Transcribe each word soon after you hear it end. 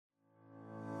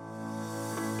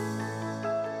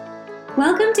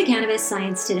Welcome to Cannabis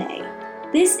Science Today.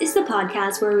 This is the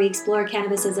podcast where we explore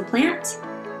cannabis as a plant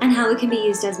and how it can be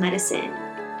used as medicine.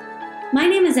 My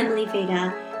name is Emily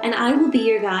Feda, and I will be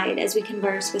your guide as we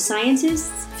converse with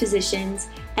scientists, physicians,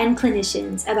 and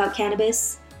clinicians about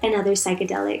cannabis and other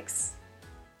psychedelics.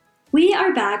 We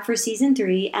are back for Season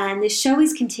 3, and this show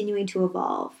is continuing to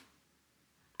evolve.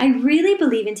 I really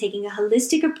believe in taking a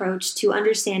holistic approach to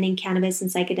understanding cannabis and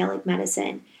psychedelic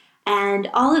medicine, and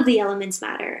all of the elements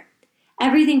matter.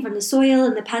 Everything from the soil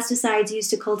and the pesticides used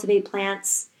to cultivate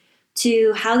plants,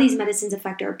 to how these medicines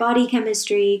affect our body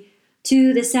chemistry,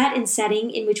 to the set and setting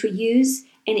in which we use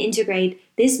and integrate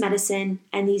this medicine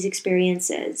and these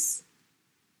experiences.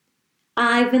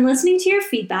 I've been listening to your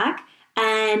feedback,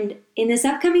 and in this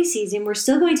upcoming season, we're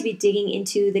still going to be digging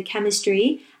into the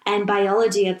chemistry and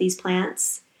biology of these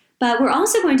plants, but we're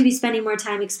also going to be spending more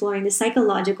time exploring the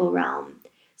psychological realm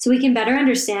so we can better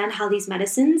understand how these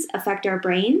medicines affect our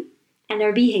brain and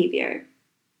our behavior.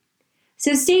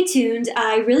 So stay tuned.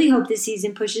 I really hope this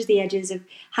season pushes the edges of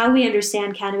how we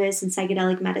understand cannabis and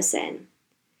psychedelic medicine.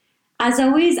 As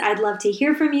always, I'd love to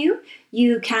hear from you.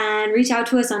 You can reach out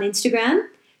to us on Instagram,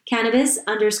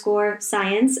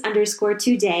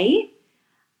 cannabis_science_today.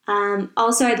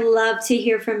 Also, I'd love to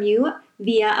hear from you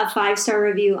via a 5-star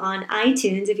review on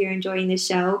iTunes if you're enjoying the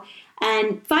show.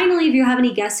 And finally, if you have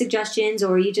any guest suggestions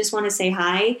or you just want to say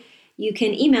hi, you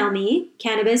can email me,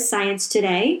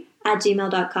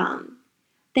 cannabissciencetoday@gmail.com.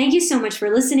 Thank you so much for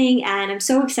listening, and I'm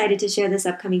so excited to share this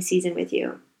upcoming season with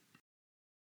you.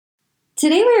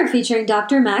 Today we are featuring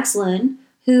Dr. Max Lun,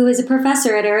 who is a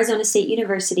professor at Arizona State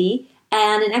University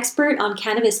and an expert on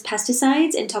cannabis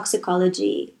pesticides and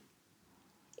toxicology.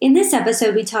 In this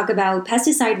episode, we talk about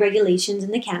pesticide regulations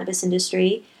in the cannabis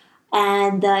industry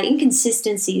and the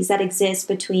inconsistencies that exist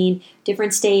between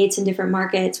different states and different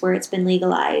markets where it's been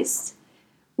legalized.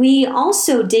 We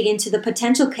also dig into the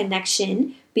potential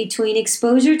connection between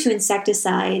exposure to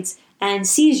insecticides and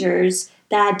seizures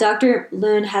that Dr.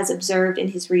 Lun has observed in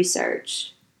his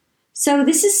research. So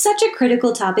this is such a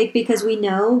critical topic because we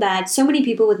know that so many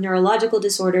people with neurological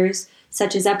disorders,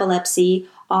 such as epilepsy,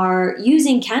 are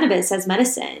using cannabis as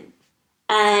medicine.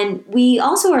 And we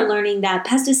also are learning that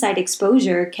pesticide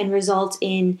exposure can result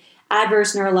in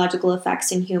adverse neurological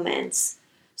effects in humans.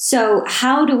 So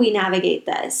how do we navigate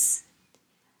this?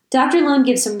 Dr. Lun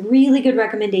gives some really good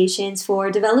recommendations for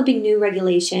developing new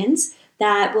regulations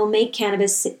that will make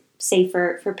cannabis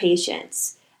safer for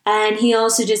patients. And he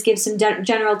also just gives some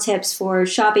general tips for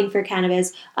shopping for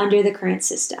cannabis under the current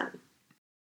system.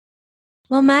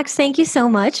 Well, Max, thank you so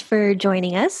much for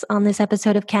joining us on this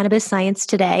episode of Cannabis Science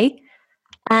Today.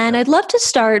 And I'd love to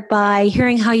start by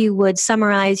hearing how you would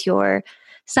summarize your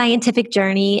scientific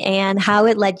journey and how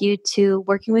it led you to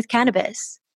working with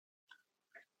cannabis.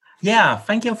 Yeah,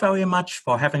 thank you very much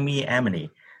for having me,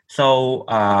 Emily. So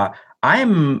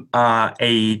I'm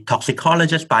a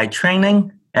toxicologist by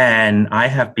training, and I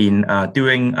have been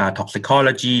doing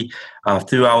toxicology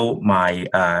throughout my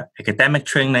academic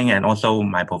training and also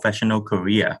my professional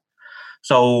career.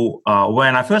 So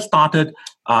when I first started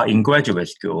in graduate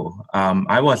school,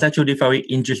 I was actually very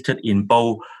interested in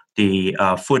both the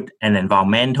food and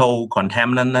environmental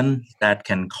contaminants that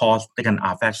can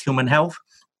affect human health.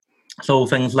 So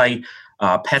things like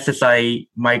pesticide,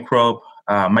 microbe,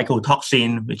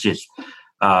 mycotoxin, which is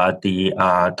the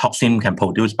toxin can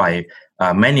produce by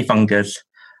many fungus.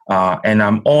 And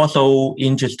I'm also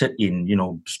interested in,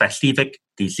 specific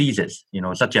diseases,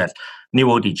 such as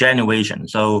neurodegeneration.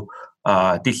 So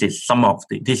this is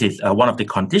one of the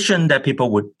conditions that people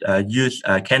would use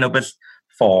cannabis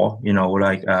for,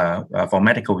 for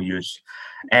medical use.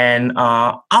 And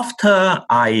after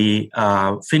I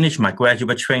finished my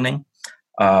graduate training,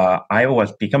 I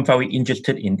become very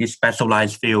interested in this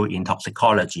specialized field in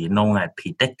toxicology known as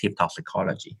predictive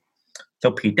toxicology.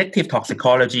 So predictive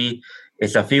toxicology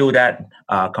is a field that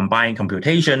combines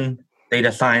computation,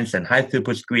 data science, and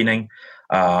high-throughput screening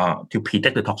to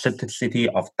predict the toxicity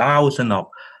of thousands of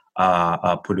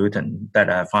pollutants that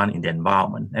are found in the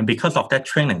environment. And because of that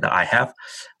training that I have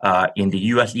in the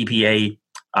US EPA,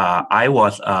 I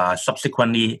was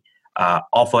subsequently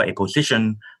offered a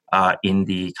position in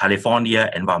the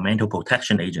California Environmental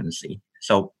Protection Agency.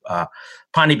 So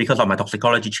partly because of my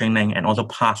toxicology training and also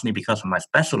partially because of my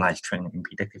specialized training in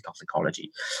predictive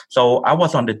toxicology. So I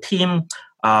was on the team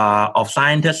of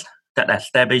scientists that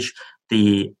established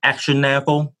the action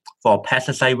level for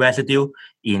pesticide residue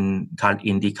in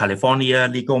the California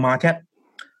legal market.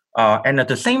 And at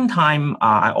the same time,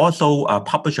 I also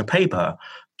published a paper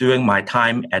during my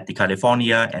time at the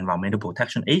California Environmental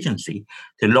Protection Agency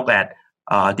to look at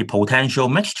the potential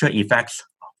mixture effects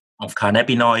of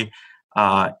cannabinoid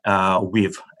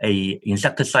with a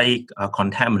insecticide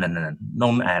contaminant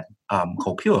known as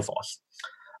copiophos.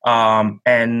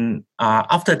 And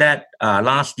after that,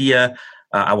 last year,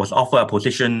 I was offered a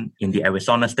position in the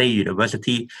Arizona State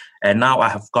University, and now I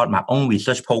have got my own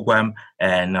research program,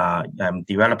 and I'm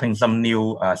developing some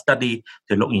new study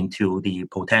to look into the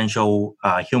potential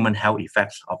human health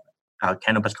effects of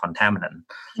cannabis contaminant.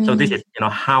 So this is,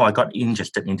 how I got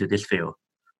interested into this field.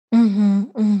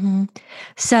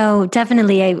 So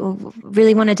definitely, I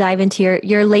really want to dive into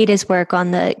your latest work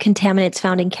on the contaminants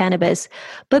found in cannabis.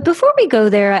 But before we go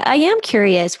there, I am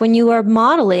curious, when you are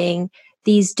modeling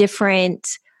these different,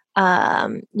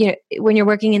 when you're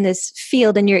working in this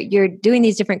field and you're doing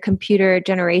these different computer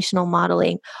generational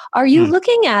modeling, are you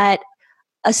looking at,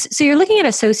 so you're looking at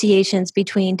associations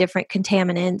between different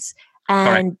contaminants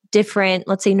and different,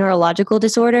 let's say, neurological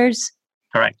disorders?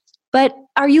 Correct. But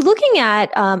are you looking at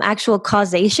actual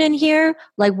causation here,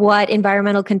 like what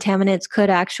environmental contaminants could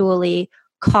actually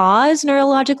cause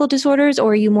neurological disorders,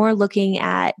 or are you more looking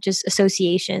at just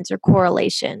associations or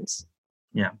correlations?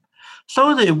 Yeah.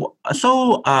 So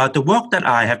the work that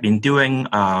I have been doing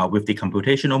with the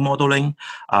computational modeling,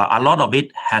 a lot of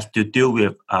it has to do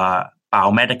with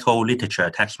biomedical literature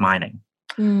text mining.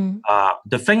 The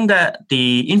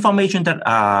information that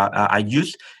I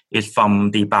use is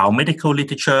from the biomedical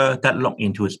literature that look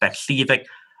into specific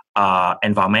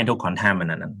environmental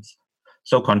contaminants.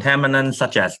 So contaminants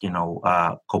such as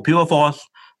copiophos,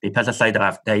 the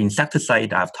pesticide the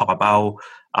insecticide that I've talked about,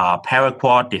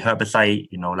 paraquat, the herbicide,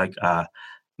 like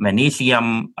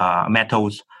magnesium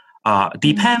metals.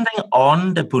 Depending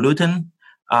on the pollutant,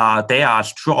 they are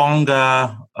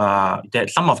stronger.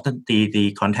 Some of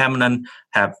the contaminant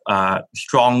have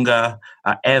stronger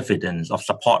evidence of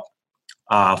support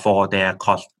for their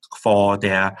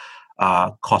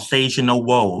causational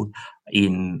role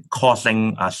in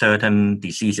causing certain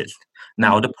diseases.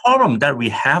 Now, the problem that we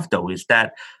have, though, is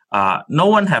that no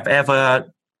one have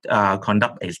ever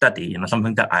conduct a study,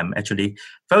 something that I'm actually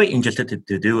very interested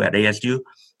to do at ASU,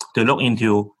 to look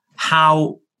into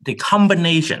how the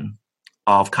combination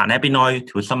of cannabinoid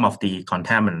to some of the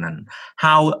contaminant,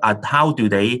 how do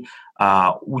they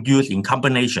use in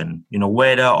combination,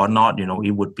 whether or not,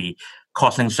 it would be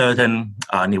causing certain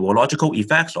neurological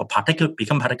effects or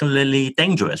become particularly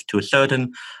dangerous to a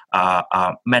certain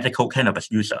medical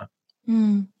cannabis user.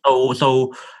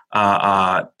 So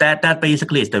that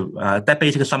basically is that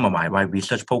basically some of my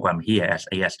research program here at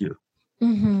ASU.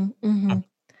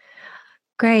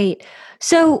 Great.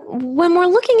 So when we're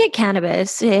looking at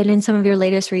cannabis and in some of your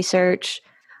latest research,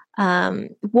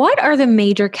 what are the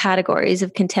major categories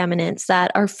of contaminants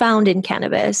that are found in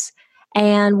cannabis,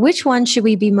 and which ones should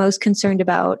we be most concerned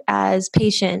about as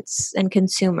patients and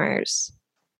consumers?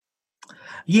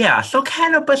 Yeah, so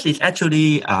cannabis is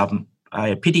actually a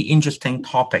pretty interesting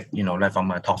topic, like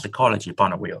from a toxicology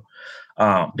point of view,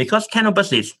 because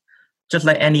cannabis is just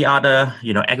like any other,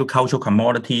 agricultural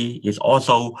commodity, is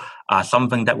also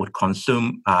something that would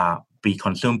be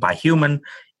consumed by human.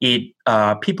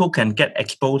 People can get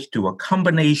exposed to a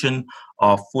combination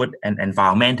of food and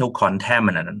environmental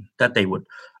contaminant that they would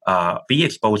be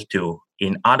exposed to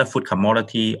in other food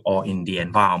commodity or in the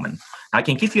environment. I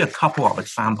can give you a couple of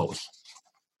examples.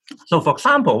 So, for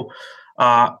example,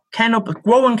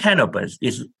 growing cannabis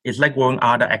is like growing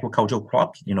other agricultural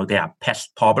crops. There are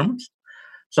pest problems.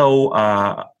 So,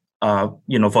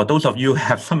 for those of you who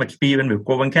have some experience with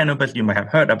growing cannabis, you might have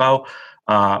heard about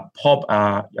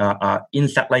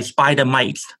insect like spider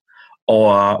mites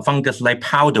or fungus like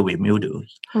powdery mildew.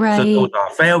 Right. So those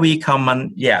are very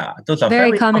common. Yeah, those are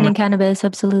very common in cannabis.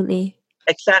 Absolutely.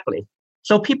 Exactly.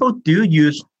 So people do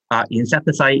use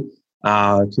insecticide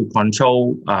to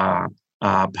control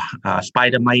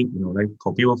spider mite. Like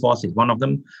copiophos is one of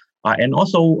them, and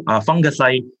also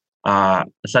fungicide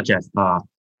such as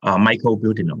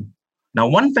mycobutanol. Now,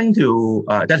 one thing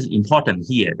that is important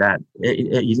here,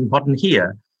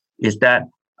 is that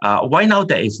right now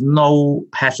there is no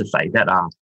pesticide that are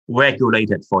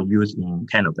regulated for use in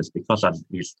cannabis because of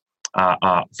this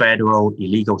federal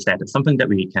illegal status. Something that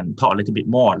we can talk a little bit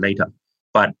more later.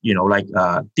 But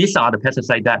these are the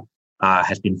pesticides that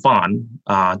has been found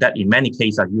that in many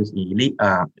cases are used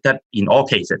that in all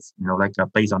cases,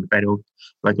 based on the federal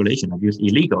regulation, are used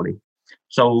illegally.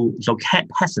 So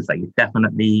pesticide is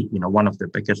definitely one of the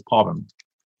biggest problems.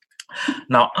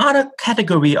 Now, other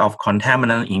category of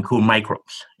contaminant include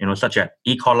microbes, such as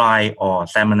E. coli or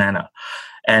Salmonella,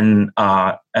 and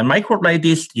microbe like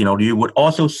this, you would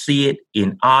also see it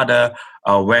in other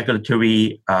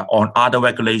regulatory on other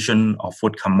regulation of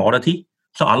food commodity.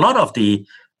 So a lot of the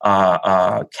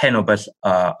cannabis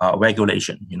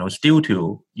regulation. Still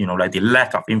to like the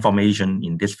lack of information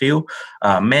in this field,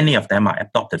 many of them are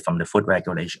adopted from the food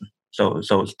regulation. So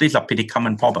these are pretty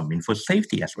common problem in food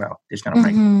safety as well. This kind of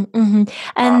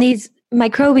And these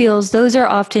microbials, those are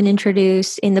often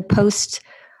introduced in the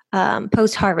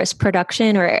post-harvest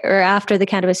production or after the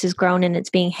cannabis is grown and it's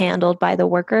being handled by the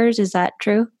workers. Is that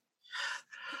true?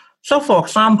 So, for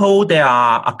example, there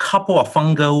are a couple of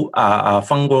fungal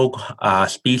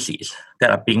species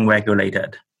that are being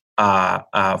regulated.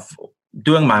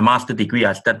 During my master's degree,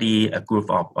 I studied a group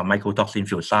of mycotoxin,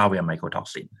 Fusarium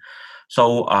mycotoxin.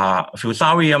 So,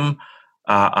 Fusarium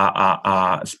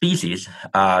species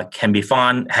have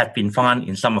been found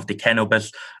in some of the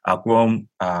cannabis grown,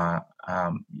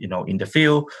 in the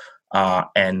field.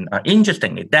 And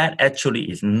interestingly, that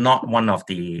actually is not one of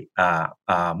the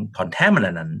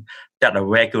contaminants that are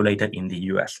regulated in the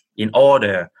US in all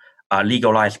the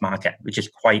legalized market, which is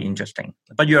quite interesting.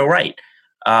 But you're right.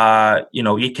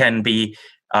 It can be,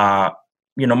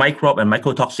 microbe and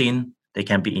mycotoxin. They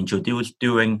can be introduced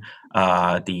during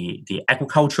the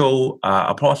agricultural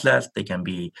process. They can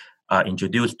be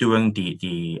introduced during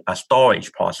the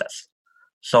storage process.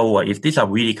 So if these are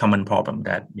really common problem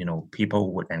that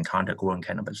people would encounter growing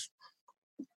cannabis.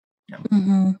 Yeah.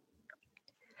 Mm-hmm.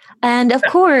 And of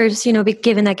course,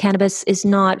 given that cannabis is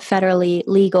not federally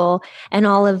legal, and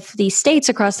all of these states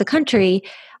across the country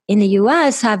in the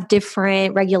U.S. have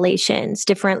different regulations,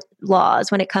 different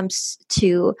laws when it comes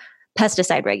to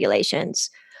pesticide regulations.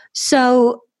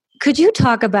 So could you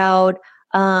talk about,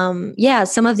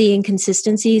 some of the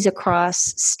inconsistencies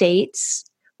across states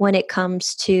when it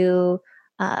comes to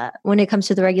the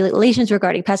regulations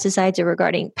regarding pesticides or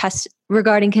regarding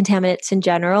contaminants in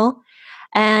general?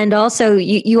 And also,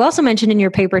 you also mentioned in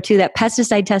your paper too that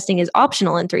pesticide testing is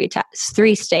optional in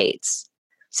three states.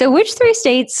 So which three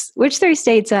states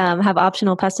have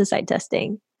optional pesticide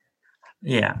testing?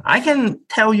 Yeah, I can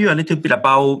tell you a little bit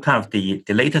about kind of the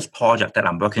latest project that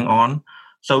I'm working on.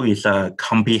 So it's a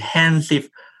comprehensive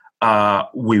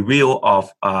review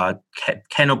of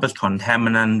cannabis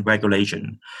contaminant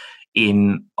regulation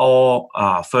in all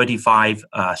 35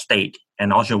 states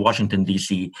and also Washington,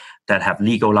 D.C. that have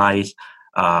legalized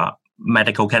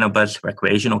medical cannabis,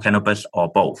 recreational cannabis,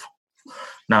 or both.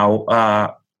 Now,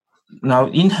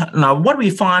 what we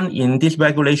find in this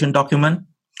regulation document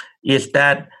is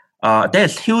that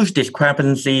there's huge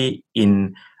discrepancy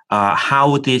in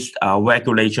how this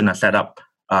regulation are set up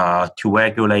to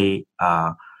regulate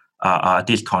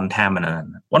this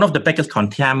contaminant. One of the biggest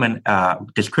contaminant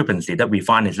discrepancy that we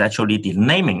find is actually the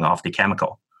naming of the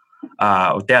chemical.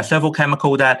 There are several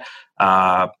chemicals that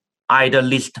either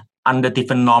list under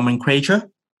different nomenclature,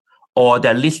 or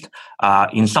they're listed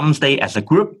in some state as a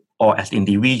group or as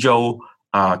individual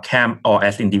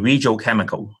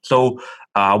chemical. So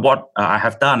what I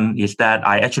have done is that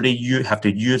I actually have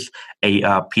to use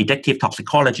a predictive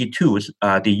toxicology tools,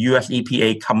 the US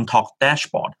EPA ChemTox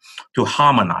dashboard, to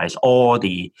harmonize all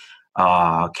the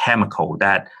chemical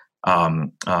that are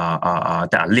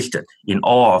listed in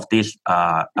all of these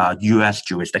US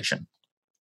jurisdiction.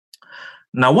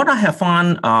 Now, what I have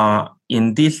found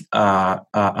in this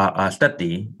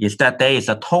study is that there is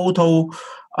a total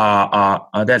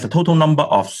number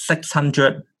of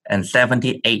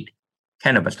 678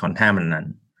 cannabis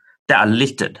contaminants that are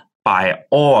listed by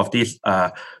all of these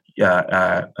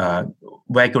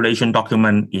regulation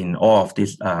document in all of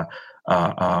these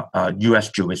U.S.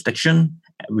 jurisdiction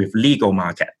with legal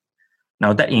market.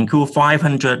 Now that includes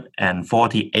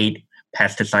 548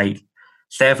 pesticides,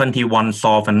 71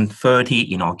 solvent, 30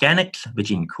 inorganics,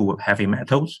 which include heavy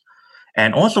metals,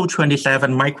 and also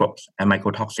 27 microbes and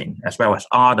mycotoxin, as well as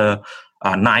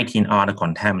 19 other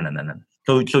contaminants.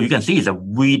 So you can see it's a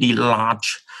really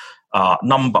large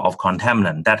number of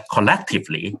contaminants that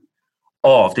collectively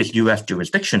all of this U.S.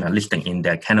 jurisdiction are listing in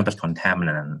their cannabis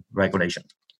contaminant regulation.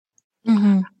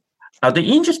 Mm-hmm. Now, the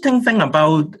interesting thing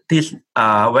about this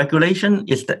regulation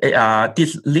is that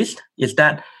this list is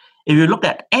that if you look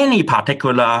at any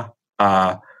particular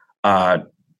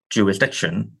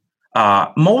jurisdiction,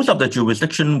 most of the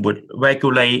jurisdiction would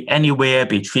regulate anywhere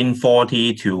between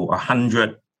 40 to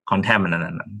 100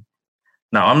 contaminants.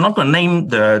 Now, I'm not going to name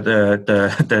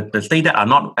the state that are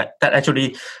not that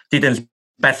actually didn't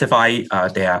specify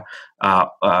their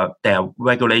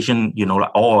regulation,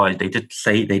 or they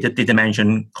didn't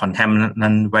mention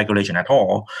contaminant regulation at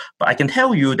all. But I can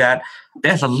tell you that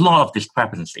there's a lot of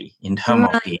discrepancy in terms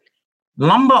of the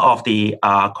number of the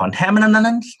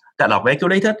contaminants that are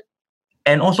regulated,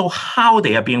 and also how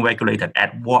they are being regulated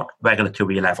at what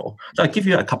regulatory level. So I'll give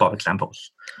you a couple of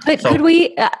examples. But could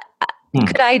we,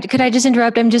 Could I just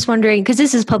interrupt? I'm just wondering, because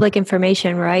this is public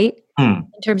information, right? Mm.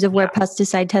 In terms of where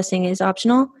pesticide testing is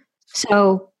optional.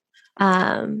 So,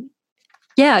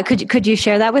 could you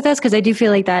share that with us? Because I do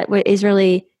feel like that is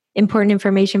really important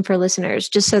information for listeners,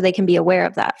 just so they can be aware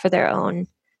of that for their own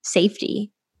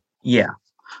safety. Yeah.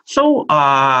 So,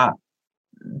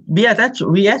 we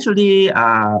actually,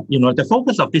 the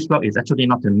focus of this work is actually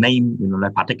not to name,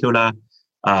 like particular,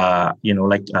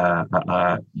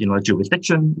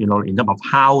 jurisdiction, in terms of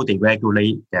how they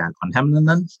regulate their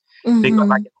contaminants. Because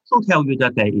I can also tell you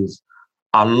that there is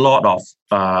a lot of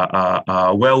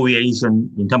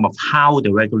variation in terms of how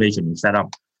the regulation is set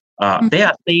up. There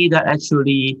are states that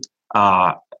actually,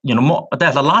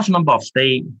 there's a large number of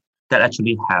states that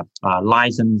actually have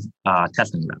licensed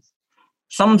testing labs.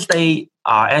 Some states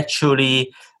are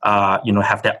actually,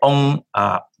 have their own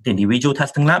individual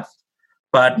testing lab,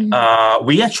 but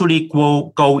we actually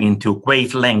go into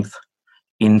great length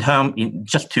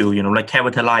just to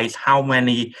characterize how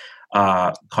many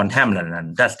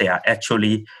contaminants that they are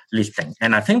actually listing.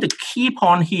 And I think the key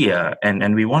point here,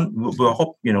 and we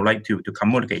hope to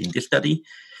communicate in this study,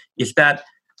 is that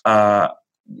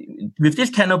with this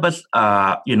cannabis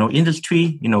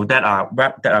industry that are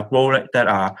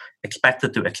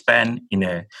expected to expand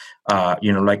in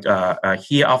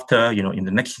hereafter in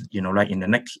the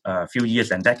next few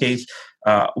years and decades,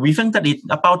 we think that it's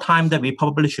about time that we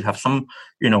probably should have some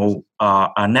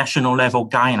a national level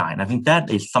guideline. I think that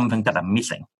is something that I'm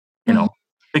missing,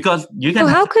 because you can.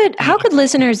 So how could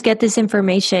listeners get this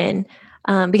information?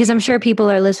 Because I'm sure people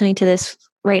are listening to this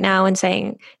right now and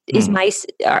saying, is my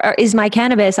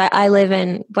cannabis, I live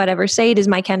in whatever state, is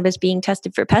my cannabis being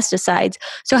tested for pesticides?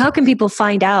 So how can people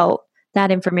find out that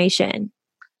information?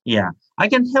 Yeah, I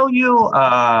can tell you,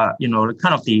 kind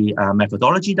of the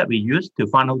methodology that we use to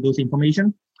find out those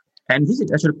information. And this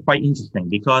is actually quite interesting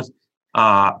because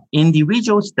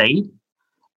individual state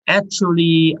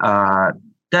actually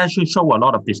that should show a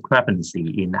lot of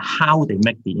discrepancy in how they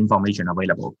make the information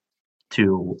available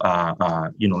to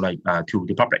to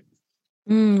the public.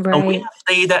 Right. So we have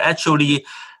states that actually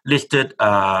listed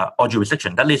or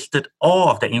jurisdiction that listed all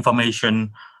of the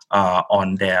information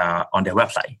on their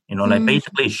website.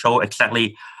 Basically show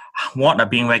exactly what are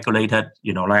being regulated.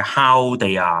 How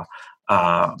they are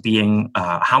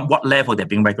what level they're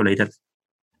being regulated.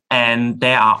 And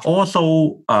there are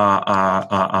also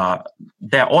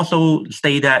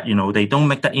state that they don't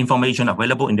make that information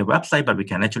available in the website, but we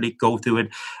can actually go through it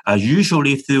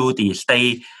usually through the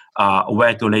state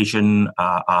regulation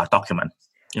document.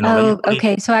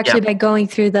 Okay. So actually, by going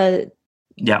through the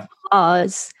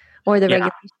laws or the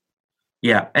regulations.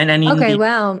 Yeah, and then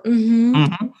wow.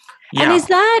 Yeah. And is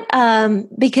that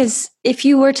because if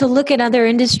you were to look at other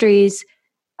industries?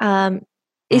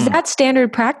 Is that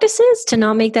standard practices to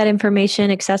not make that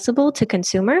information accessible to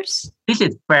consumers? This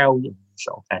is very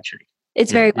unusual, actually.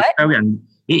 It's very what?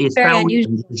 It is very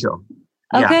unusual.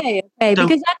 Okay. So,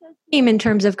 because that does seem, in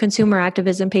terms of consumer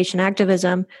activism, patient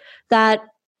activism, that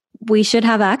we should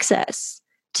have access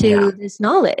to this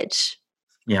knowledge.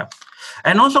 Yeah,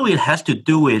 and also it has to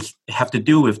do with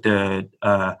the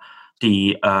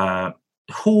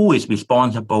who is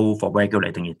responsible for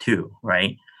regulating it too,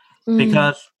 right?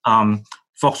 Because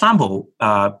for example,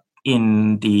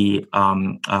 in the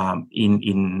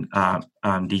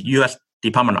U.S.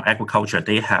 Department of Agriculture,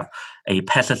 they have a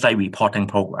pesticide reporting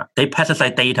program,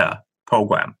 pesticide data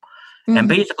program, and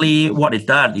basically what it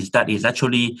does is that it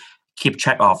actually keep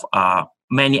track of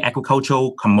many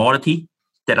agricultural commodity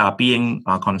that are being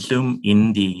consumed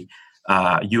in the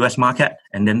U.S. market,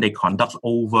 and then they conduct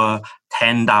over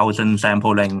 10,000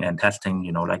 sampling and testing.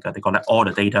 They collect all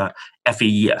the data every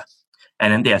year.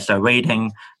 And then they are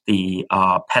surveying the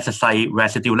pesticide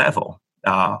residue level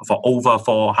for over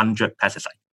 400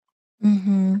 pesticides.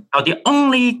 Now, the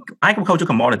only agricultural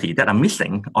commodity that are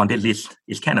missing on this list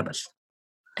is cannabis.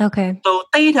 Okay. So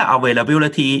data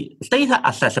availability, data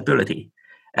accessibility,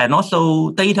 and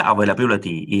also data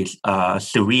availability is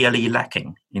severely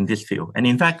lacking in this field. And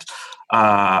in fact,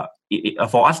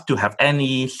 for us to have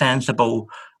any sensible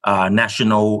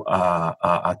national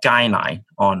guideline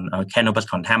on cannabis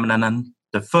contaminant,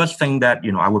 the first thing that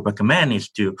I would recommend is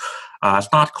to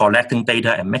start collecting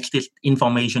data and make this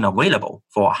information available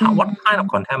for what kind of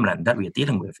contaminant that we are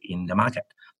dealing with in the market.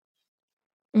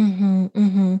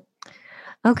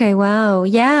 Okay. Wow.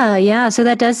 Yeah. So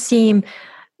that does seem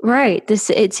right.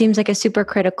 It seems like a super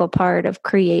critical part of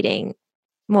creating.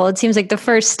 Well, it seems like the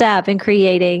first step in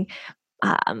creating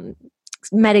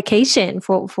medication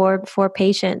for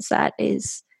patients that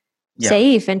is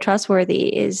safe and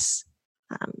trustworthy is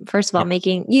first of all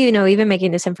making even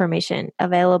making this information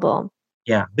available.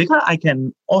 Yeah, because I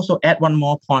can also add one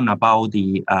more point about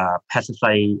the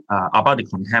pesticide, about the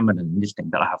contaminant listing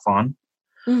that I have found.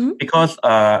 Mm-hmm. Because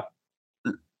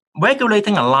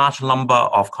regulating a large number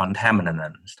of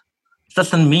contaminants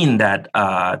doesn't mean that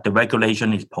the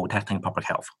regulation is protecting public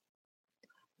health.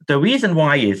 The reason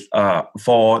why is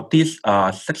for these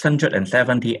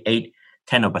 678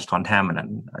 cannabis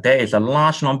contaminant, there is a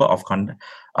large number of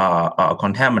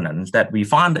contaminants that we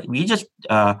found that we just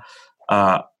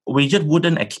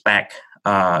wouldn't expect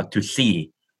to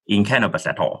see in cannabis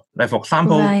at all. Like for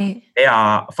example, there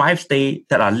are 5 states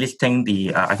that are listing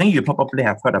the. I think you probably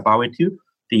have heard about it too.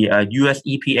 The U.S.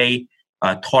 EPA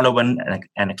tolerant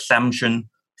and exemption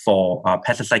for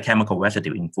pesticide chemical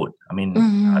residue in food. I mean,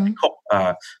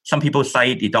 some people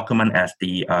cite the document as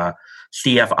the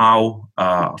CFR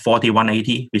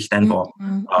 4180, which stands for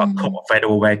Code of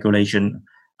Federal Regulation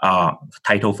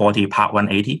Title 40, Part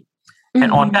 180.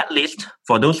 And on that list,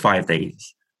 for those 5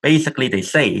 days, basically they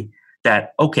say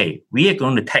that, okay, we are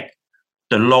going to take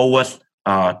the lowest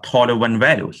tolerant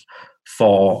values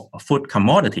for food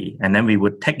commodity, and then we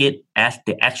would take it as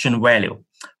the action value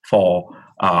for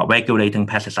regulating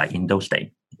pesticide in those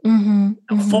states.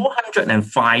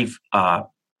 405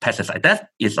 pesticide, that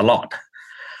is a lot.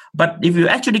 But if you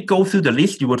actually go through the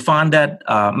list, you would find that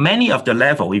many of the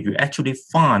level, if you actually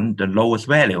find the lowest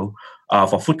value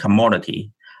for food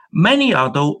commodity, many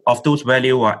of those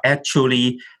values are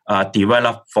actually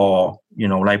developed for,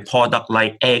 like product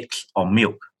like eggs or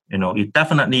milk. It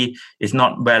definitely is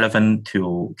not relevant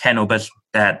to cannabis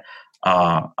that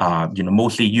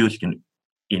mostly used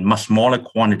in much smaller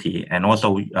quantity, and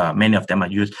also many of them are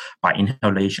used by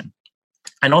inhalation.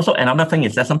 And also another thing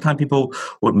is that sometimes people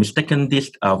would mistaken this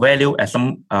value as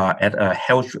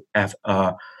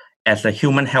as a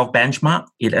human health benchmark.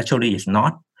 It actually is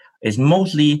not. It's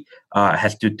mostly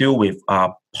has to do with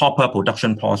proper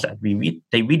production process.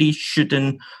 They really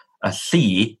shouldn't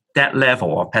see that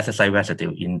level of pesticide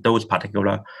residue in those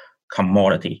particular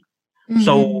commodity.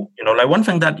 So, like one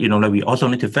thing that, like we also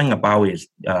need to think about is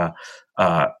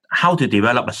how to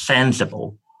develop a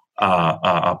sensible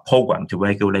program to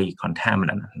regulate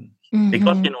contaminants.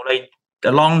 Because, like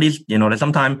along this, like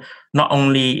sometimes not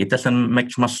only it doesn't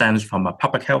make much sense from a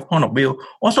public health point of view,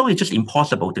 also it's just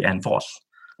impossible to enforce.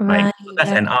 Right. So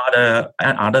that's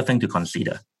another thing to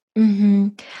consider.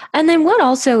 And then what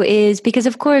also is, because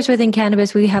of course within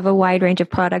cannabis we have a wide range of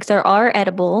products. There are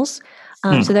edibles,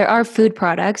 so there are food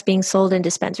products being sold in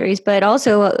dispensaries, but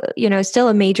also still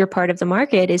a major part of the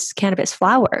market is cannabis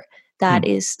flower that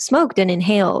is smoked and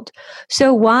inhaled.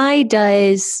 So why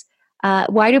do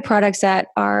products that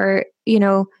are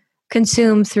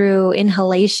consumed through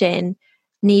inhalation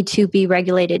need to be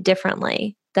regulated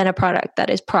differently than a product that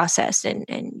is processed and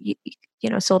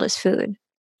sold as food?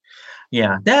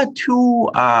 Yeah, there are two.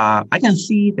 I can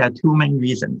see there are two main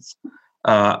reasons.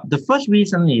 The first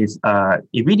reason is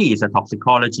it really is a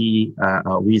toxicology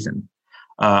reason.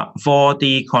 For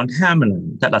the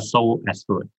contaminants that are sold as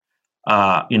food,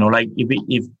 like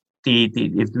if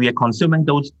we are consuming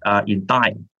those in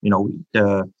diet,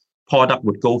 the product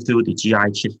would go through the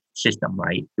GI system,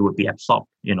 right? It would be absorbed,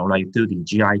 like through the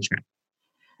GI tract.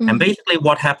 And basically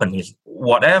what happened is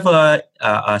whatever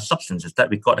substances that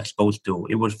we got exposed to,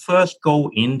 it would first go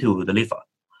into the liver,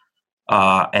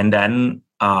 and then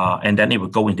it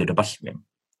would go into the bloodstream.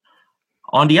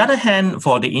 On the other hand,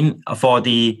 for the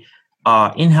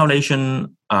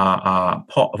inhalation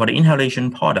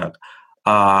product,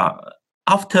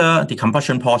 after the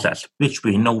combustion process, which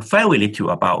we know very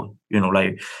little about,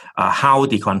 how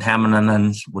the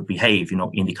contaminants would behave,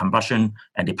 in the combustion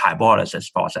and the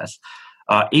pyrolysis process.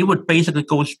 It would basically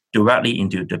go directly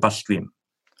into the bloodstream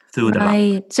through the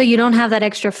lung. So you don't have that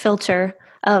extra filter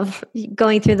of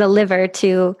going through the liver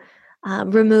to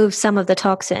remove some of the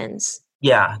toxins.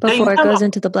 Yeah, before it goes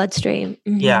into the bloodstream.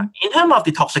 Yeah, in terms of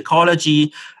the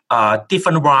toxicology,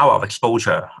 different route of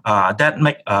exposure that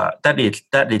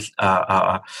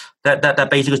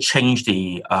basically change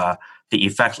the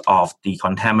effects of the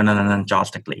contaminant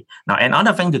drastically. Now,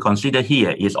 another thing to consider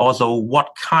here is also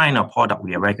what kind of product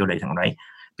we are regulating, right?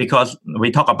 Because we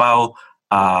talk about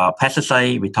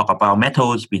pesticide, we talk about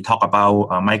metals, we talk about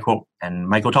microbe and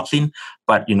mycotoxin,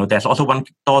 but there's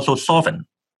also solvent,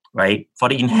 right? For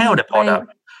the inhaled product,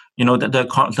 right.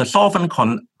 The solvent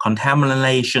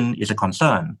contamination is a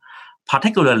concern,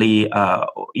 particularly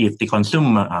if the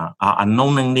consumer are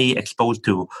unknowingly exposed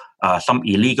to some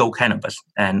illegal cannabis.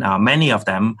 And many of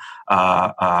them,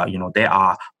 there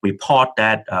are reports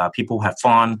that people have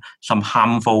found some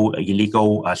harmful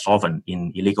illegal solvent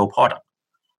in illegal product.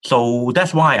 So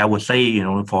that's why I would say,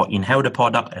 for inhaled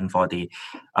product and for the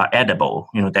edible,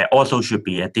 there also should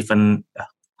be a different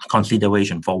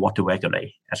consideration for what to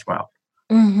regulate as well.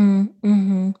 Mm-hmm,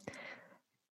 mm-hmm.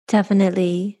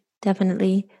 Definitely.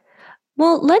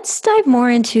 Well, let's dive more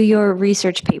into your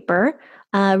research paper,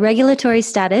 regulatory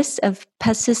status of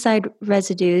pesticide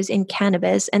residues in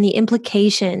cannabis and the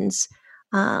implications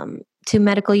to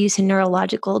medical use in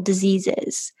neurological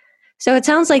diseases. So it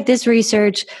sounds like this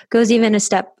research goes even a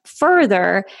step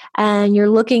further, and you're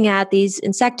looking at these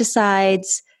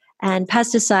insecticides and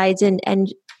pesticides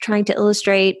and trying to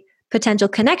illustrate potential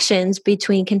connections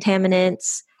between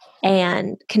contaminants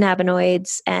and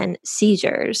cannabinoids and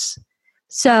seizures.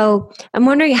 So I'm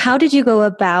wondering, how did you go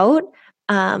about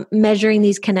measuring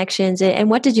these connections, and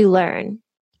what did you learn?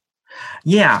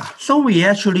 Yeah, so we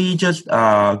actually just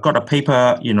got a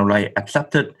paper,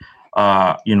 accepted,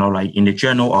 in the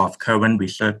Journal of Current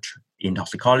Research in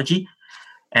Toxicology.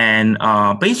 And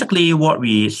basically what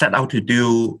we set out to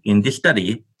do in this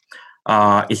study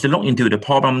is to look into the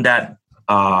problem that,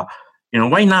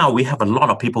 right now we have a lot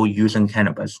of people using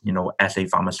cannabis, as a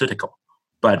pharmaceutical.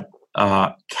 But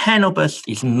cannabis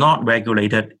is not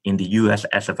regulated in the US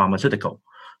as a pharmaceutical.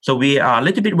 So we are a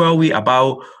little bit worried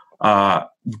about,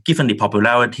 given the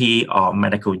popularity of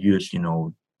medical use,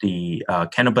 the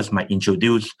cannabis might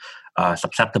introduce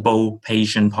susceptible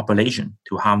patient population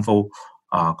to harmful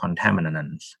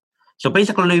contaminants. So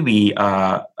basically, we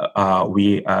have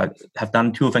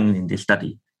done two things in this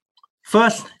study.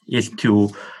 First is to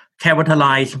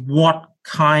characterize what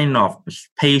kind of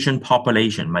patient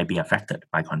population might be affected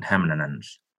by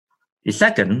contaminants. The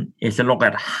second is to look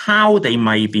at how they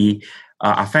might be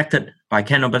affected by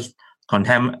cannabis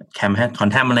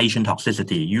contamination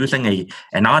toxicity using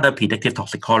another predictive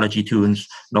toxicology tools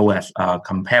known as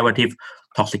comparative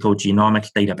toxicogenomics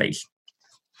database.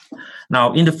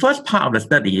 Now, in the first part of the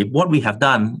study, what we have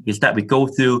done is that we go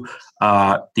through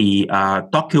the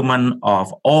document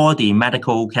of all the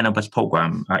medical cannabis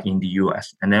program in the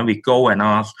US, and then we go and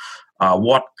ask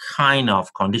what kind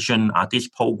of condition are this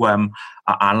program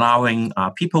allowing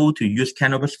people to use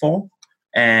cannabis for.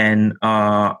 And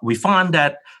we found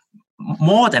that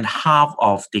more than half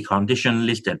of the condition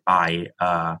listed by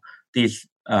these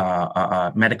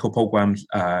medical programs,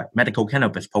 medical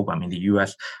cannabis program in the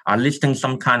US, are listing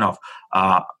some kind of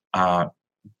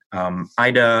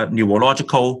either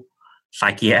neurological,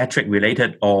 psychiatric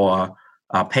related, or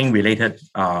pain related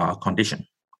condition.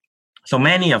 So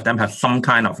many of them have some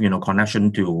kind of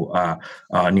connection to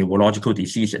neurological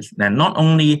diseases. And not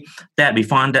only that, we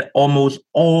found that almost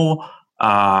all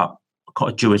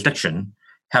jurisdictions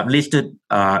have listed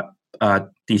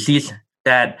disease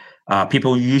that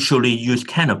people usually use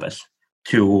cannabis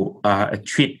to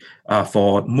treat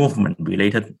for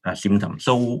movement-related symptoms.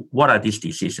 So what are these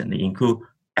diseases? They include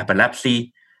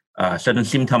epilepsy, certain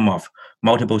symptom of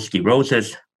multiple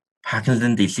sclerosis,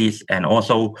 Parkinson's disease, and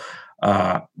also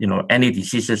any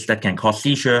diseases that can cause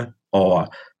seizure or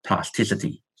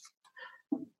plasticity.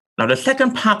 Now, the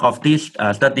second part of this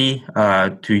study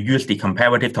to use the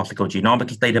comparative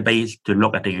toxicogenomics database to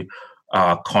look at the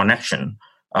connection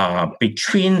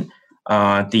between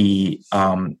the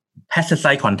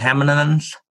pesticide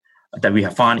contaminants that we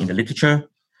have found in the literature,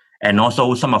 and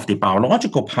also some of the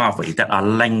biological pathways that are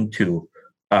linked to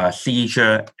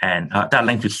seizure and that are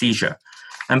linked to seizure.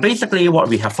 And basically, what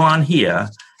we have found here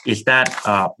is that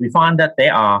we found that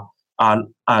there are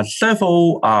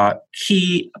several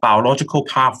key biological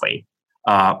pathways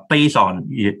based on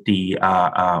the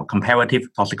comparative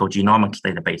toxicogenomics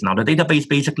database. Now, the database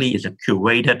basically is a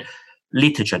curated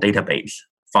literature database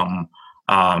from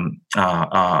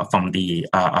the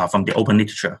open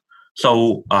literature.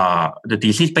 So the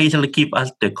disease basically gives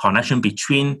us the connection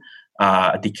between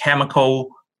the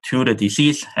chemical to the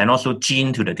disease and also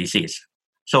gene to the disease.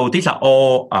 So these are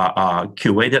all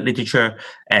curated literature,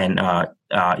 and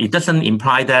it doesn't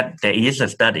imply that there is a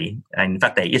study, and in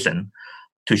fact there isn't,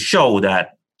 to show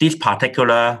that this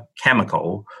particular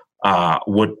chemical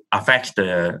would affect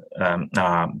together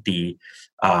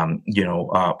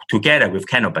with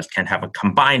cannabis can have a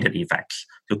combined effects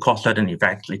to cause certain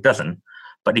effects. It doesn't,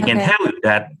 but it can tell you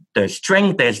that the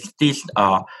strength there's this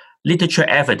literature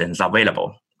evidence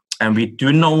available, and we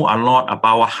do know a lot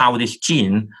about how this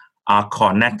gene are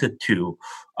connected to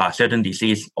certain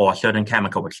disease or certain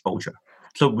chemical exposure.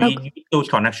 So we need those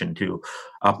connections to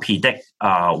predict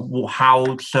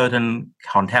how certain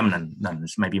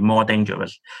contaminants may be more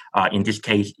dangerous, in this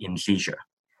case, in seizure.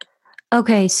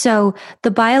 Okay, so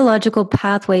the biological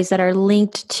pathways that are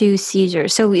linked to seizure.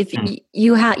 So if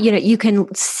you have, you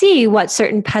can see what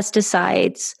certain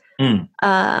pesticides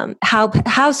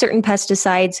how certain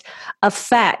pesticides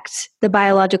affect the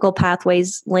biological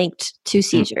pathways linked to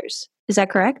seizures. Is that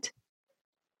correct?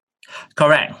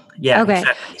 Correct. Yeah. Okay.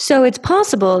 Exactly. So it's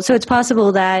possible.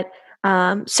 that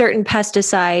certain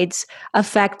pesticides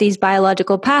affect these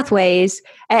biological pathways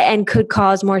and could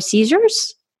cause more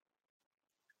seizures.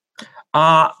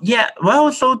 Yeah.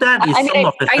 Well, so that is some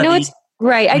of the studies. I know it's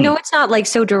right. I know it's not like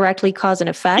so directly cause and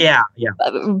effect. Yeah. Yeah.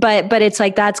 But it's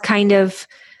like that's kind of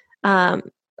a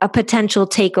potential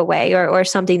takeaway or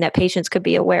something that patients could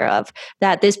be aware of,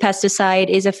 that this pesticide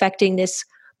is affecting this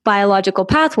biological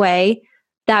pathway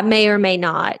that may or may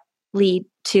not lead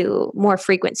to more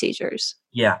frequent seizures.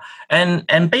 Yeah.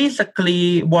 And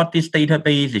basically what this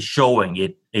database is showing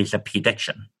it is a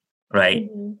prediction,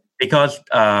 right? Mm-hmm. Because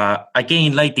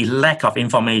again, like the lack of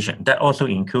information, that also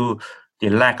include the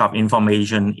lack of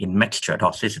information in mixture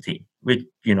toxicity.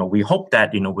 We hope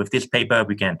that with this paper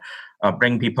we can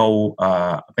bring people's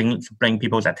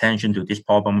attention to this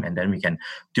problem, and then we can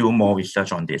do more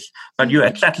research on this. But you're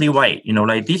exactly right.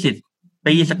 Like this is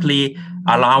basically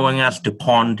allowing us to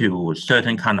point to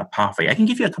certain kind of pathway. I can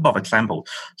give you a couple of examples.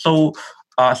 So,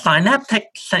 synaptic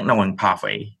signaling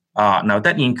pathway. Now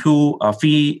that include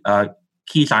three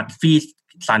synaptic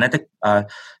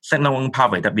signaling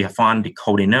pathway that we have found: the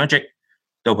cholinergic,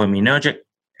 dopaminergic,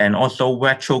 and also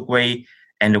retrograde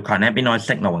endocannabinoid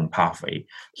signaling pathway.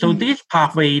 So this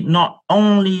pathway, not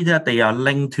only that they are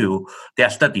linked to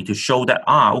their study to show that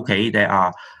there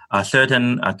are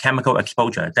certain chemical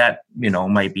exposure that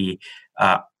may be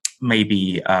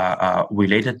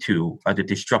related to the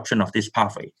disruption of this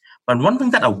pathway. But one thing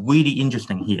that are really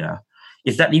interesting here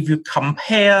is that if you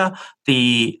compare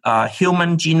the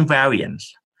human gene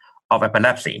variants of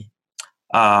epilepsy,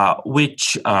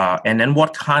 and then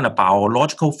what kind of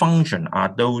biological function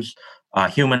are those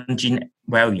human gene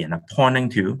variants are pointing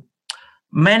to,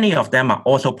 many of them are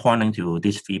also pointing to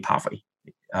this three pathway.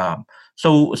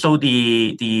 So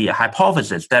the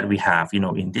hypothesis that we have,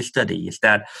 in this study is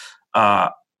that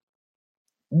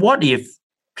what if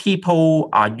people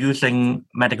are using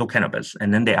medical cannabis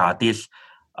and then there are these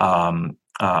in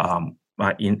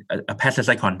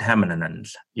pesticide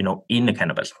contaminants, in the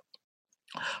cannabis.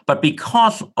 But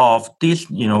because of this,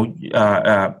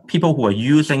 people who are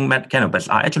using cannabis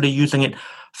are actually using it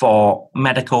for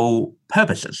medical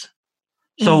purposes.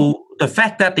 So the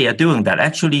fact that they are doing that,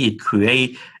 actually it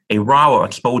creates a viral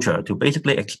exposure to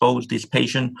basically expose this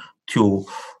patient to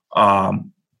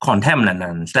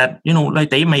contaminants that,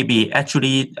 they may be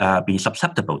actually be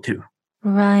susceptible to.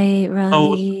 Right.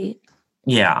 So,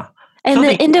 yeah. And so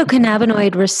the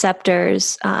endocannabinoid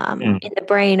receptors in the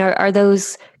brain, are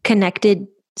those connected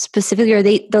specifically? Are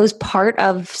those part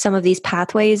of some of these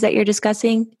pathways that you're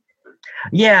discussing?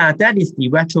 Yeah, that is the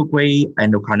retrograde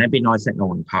endocannabinoid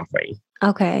signaling pathway.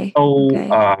 Okay. So,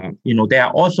 there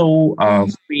are also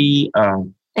three...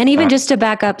 and even just to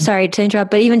back up, sorry to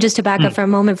interrupt, but even just to back up for a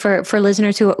moment for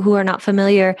listeners who are not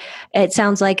familiar, it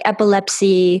sounds like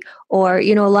epilepsy or,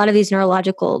 a lot of these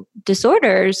neurological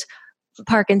disorders,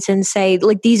 Parkinson's, say,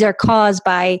 like these are caused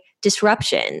by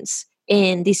disruptions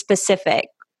in these specific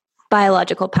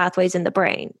biological pathways in the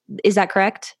brain. Is that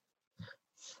correct?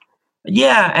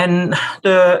 Yeah, and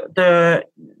I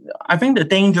think the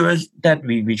danger that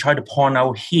we try to point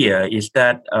out here is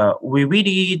that we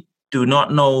really do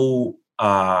not know.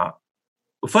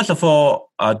 First of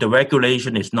all, the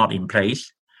regulation is not in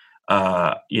place.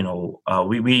 If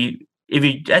we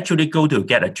actually go to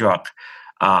get a drug,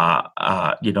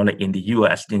 like in the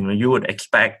US, you would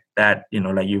expect that you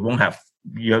won't have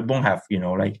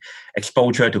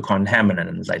exposure to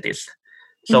contaminants like this.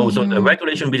 So the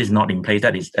regulation really is not in place.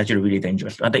 That is actually really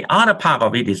dangerous. The other part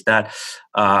of it is that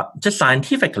just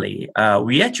scientifically,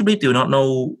 we actually do not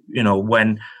know,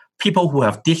 when people who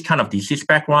have this kind of disease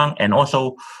background and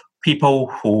also people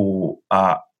who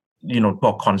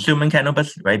for consuming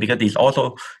cannabis, right? Because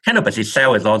cannabis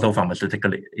itself is also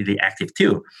pharmaceutically active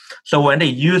too. So when they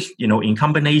use, in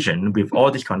combination with all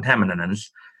these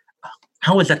contaminants,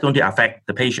 how is that going to affect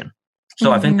the patient?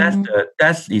 So I think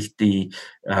the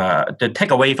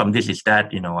takeaway from this is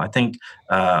that I think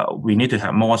we need to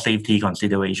have more safety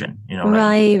consideration.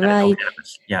 Right.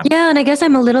 Yeah, and I guess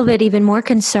I'm a little bit even more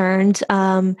concerned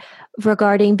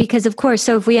regarding, because of course,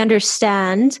 so if we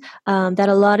understand that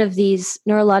a lot of these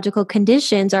neurological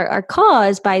conditions are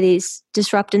caused by these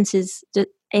disruptances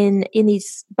in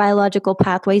these biological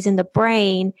pathways in the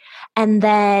brain, and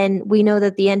then we know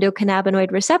that the endocannabinoid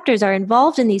receptors are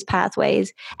involved in these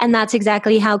pathways, and that's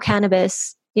exactly how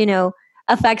cannabis,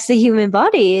 affects the human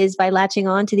body, is by latching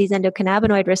on to these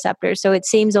endocannabinoid receptors. So it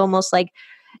seems almost like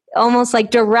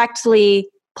directly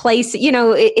place,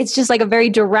 it's just like a very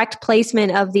direct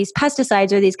placement of these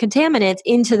pesticides or these contaminants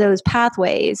into those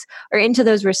pathways or into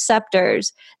those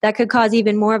receptors that could cause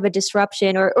even more of a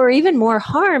disruption or even more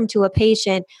harm to a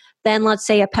patient than, let's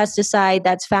say, a pesticide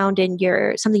that's found in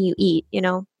something you eat,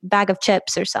 bag of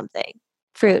chips or something,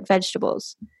 fruit,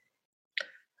 vegetables.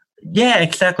 Yeah,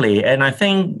 exactly. And I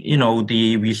think,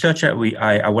 the research that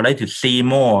I would like to see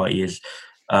more is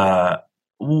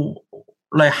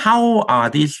like how are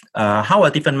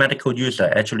different medical users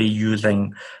actually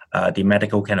using the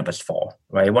medical cannabis for,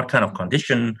 right? What kind of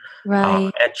condition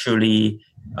are actually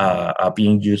are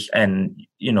being used? And,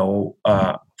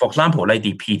 for example, like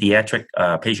the pediatric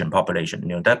patient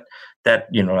population,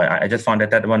 I just found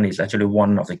that one is actually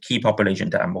one of the key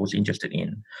populations that I'm most interested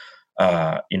in.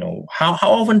 How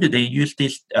often do they use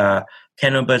this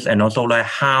cannabis, and also like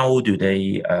how do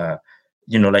they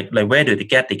where do they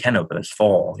get the cannabis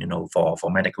for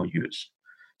medical use?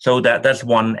 So that's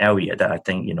one area that I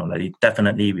think it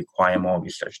definitely require more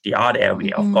research. The other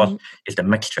area, of course, is the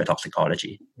mixture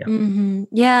toxicology. Yeah,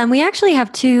 yeah, and we actually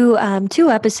have two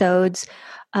episodes.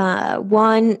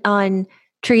 One on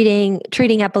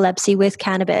treating epilepsy with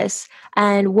cannabis,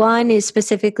 and one is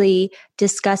specifically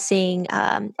discussing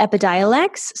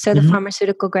Epidiolex, so the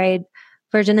pharmaceutical grade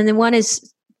version, and then one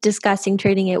is discussing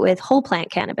treating it with whole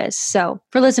plant cannabis. So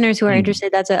for listeners who are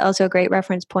interested, that's also a great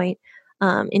reference point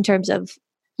in terms of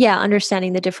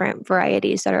understanding the different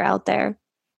varieties that are out there.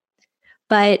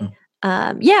 But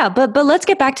but let's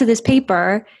get back to this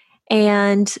paper.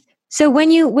 And so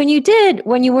when you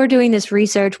were doing this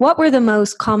research, what were the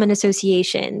most common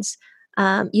associations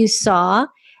you saw,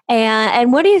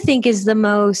 and what do you think is the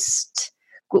most?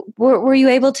 Were you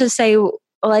able to say,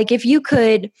 like, if you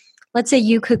could, let's say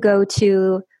you could go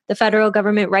to the federal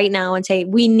government right now and say,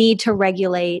 we need to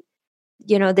regulate,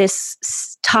 this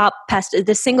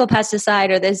single pesticide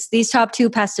or these top two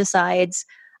pesticides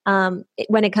when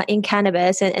in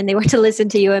cannabis, and they were to listen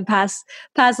to you and pass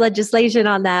legislation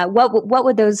on that, what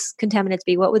would those contaminants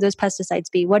be? What would those pesticides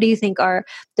be? What do you think are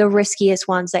the riskiest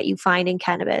ones that you find in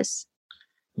cannabis?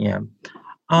 Yeah,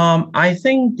 I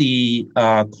think the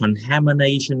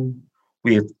contamination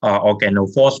with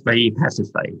organophosphate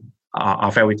pesticide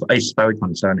is very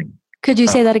concerning. Could you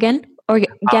say that again?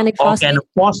 Organic phosphate?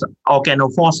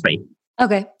 Organophosphate.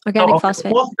 Okay, organic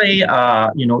phosphate. Phosphate,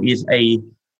 is a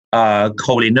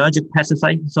cholinergic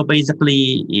pesticide. So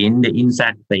basically, in the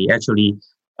insect, they actually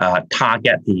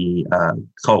target the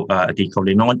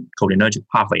cholinergic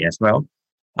pathway as well.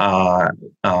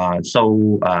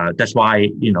 So that's why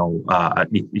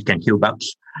it can kill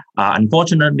bugs.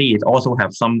 Unfortunately, it also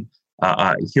have some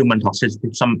human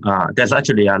toxicity. There's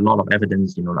actually a lot of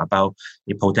evidence, about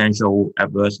the potential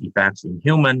adverse effects in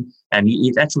human, and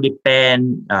it's actually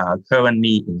banned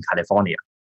currently in California,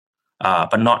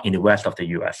 but not in the rest of the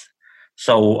U.S.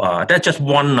 So that's just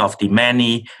one of the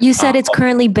many. You said it's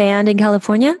currently banned in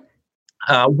California?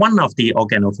 One of the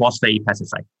organophosphate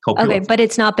pesticide. Okay, but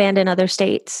it's not banned in other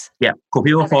states. Yeah,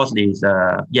 copyrofos is.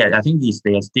 I think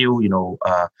they are still,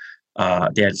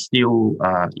 they are still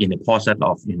in the process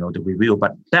of the review,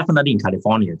 but definitely in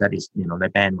California that is they're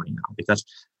banned right now, because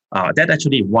that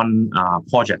actually one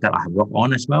project that I have worked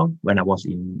on as well when I was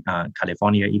in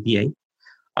California EPA.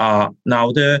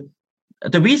 Now the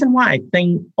reason why I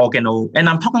think and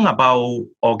I'm talking about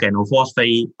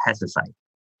organophosphate pesticide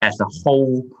as a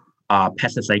whole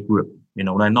pesticide group,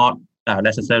 not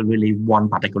necessarily one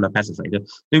particular pesticide.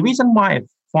 The reason why I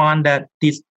found that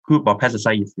this group of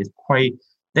pesticides is quite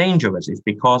dangerous is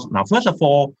because, now, first of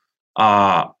all,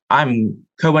 I'm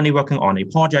currently working on a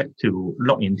project to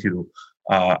look into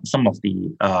some of the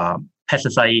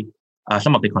pesticide,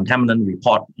 some of the contaminant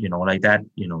report, like that,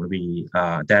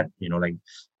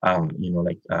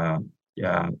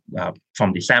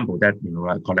 from the sample that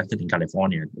collected in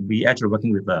California. We actually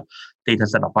working with a data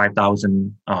set of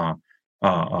 5,000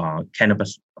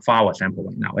 cannabis flower sample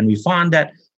right now, and we found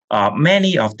that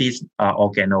many of these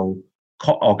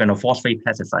organophosphate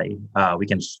pesticide, we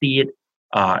can see it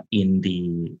in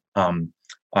the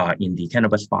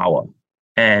cannabis flower.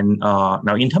 And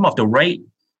now, in terms of the rate,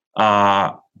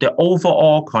 the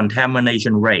overall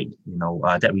contamination rate,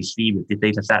 that we see with the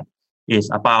data set is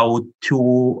about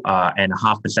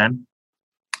 2.5%.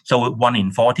 So 1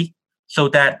 in 40. So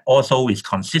that also is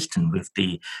consistent with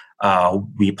the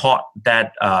report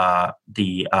that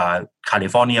the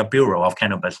California Bureau of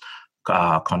Cannabis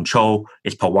Control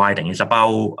is providing. It's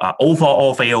about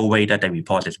overall fail rate that they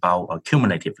report is about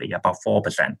cumulatively about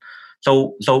 4%.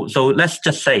 So let's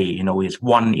just say it's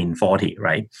 1 in 40,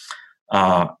 right?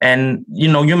 And you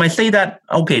might say that,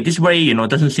 okay, this rate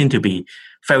doesn't seem to be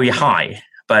very high.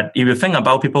 But if you think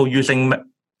about people using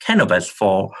cannabis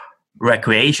for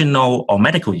recreational or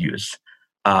medical use,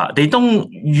 they don't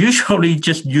usually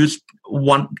just use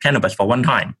one cannabis for one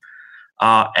time.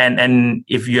 And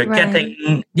if you're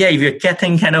getting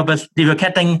cannabis, if you're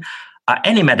getting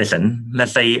any medicine,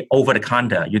 let's say over the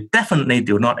counter, you definitely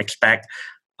do not expect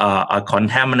a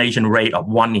contamination rate of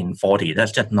 1 in 40.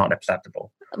 That's just not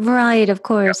acceptable. Right, of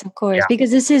course,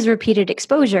 because this is repeated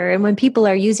exposure. And when people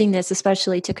are using this,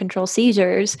 especially to control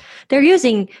seizures, they're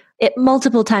using it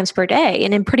multiple times per day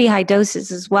and in pretty high doses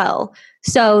as well.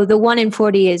 So the 1 in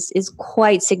 40 is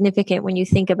quite significant when you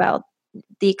think about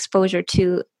the exposure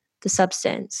to the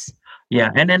substance.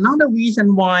 Yeah, and another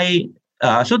reason why,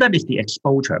 so that is the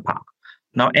exposure part.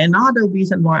 Now, another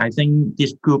reason why I think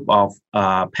this group of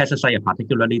pesticides are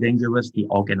particularly dangerous, the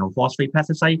organophosphate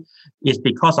pesticide, is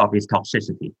because of its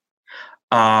toxicity.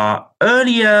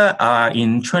 Earlier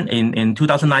in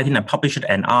 2019, I published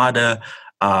another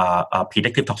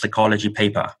predictive toxicology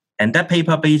paper. And that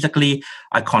paper, basically,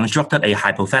 I constructed a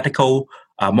hypothetical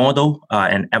model,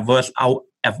 an adverse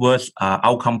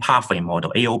outcome pathway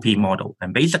model, AOP model.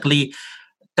 And basically,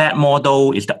 that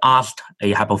model is to ask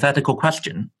a hypothetical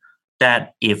question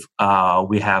that if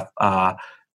we have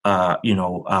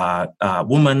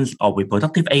women of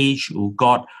reproductive age who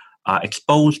got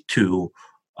exposed to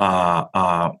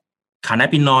cannabinoid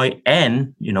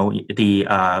and the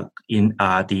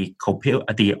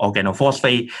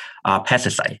organophosphate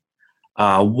pesticide,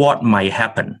 what might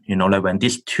happen? Like when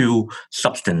these two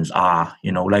substances are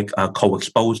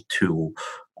co-exposed to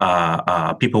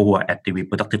people who are at the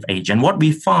reproductive age. And what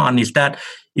we found is that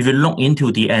if you look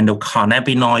into the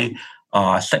endocannabinoid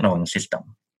signaling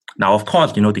system, now of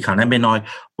course, the cannabinoid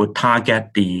would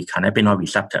target the cannabinoid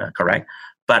receptor, correct?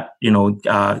 But many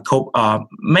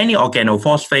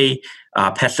organophosphate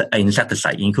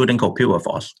insecticides, including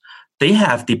copaiba, they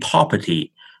have the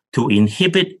property to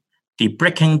inhibit the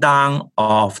breaking down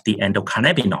of the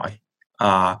endocannabinoid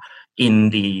in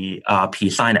the P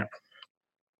synapse.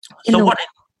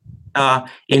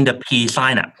 In the P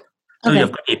synapse. So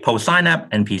you've got a postsynapse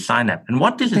and P synapse. And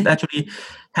what this is actually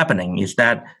happening is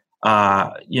that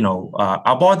our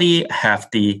body have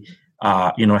the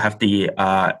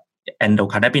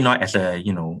endocannabinoid as a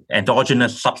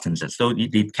endogenous substances. So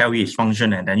it carries its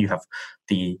function, and then you have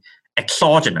the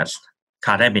exogenous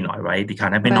cannabinoid, right? The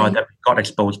cannabinoid that we got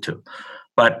exposed to.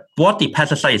 But what the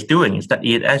pesticide is doing is that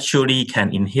it actually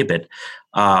can inhibit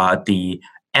the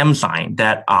enzyme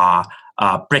that are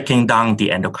breaking down the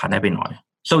endocannabinoid.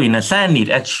 So in a sense, it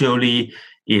actually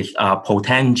is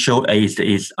potential is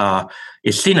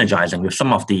synergizing with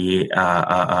some of the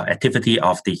activity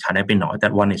of the cannabinoid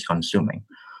that one is consuming.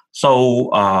 So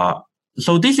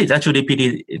this is actually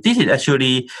pretty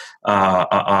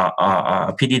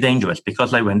dangerous,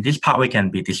 because like when this pathway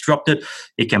can be disrupted,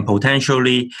 it can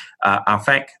potentially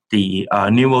affect the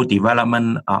neural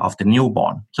development of the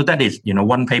newborn. So that is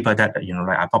one paper that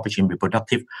I published in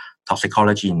Reproductive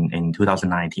Toxicology in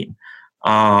 2019.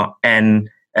 And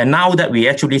now that we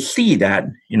actually see that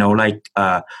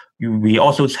we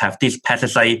also have this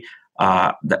pesticide.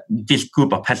 This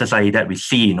group of pesticides that we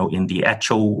see, in the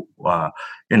actual,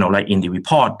 in the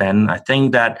report, then I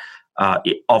think that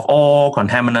of all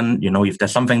contaminant, if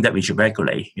there's something that we should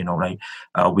regulate,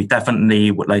 we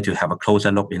definitely would like to have a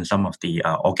closer look in some of the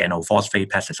organophosphate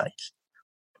pesticides.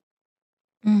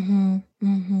 Mm-hmm.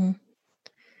 Mm-hmm.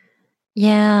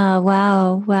 Yeah.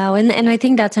 Wow. And I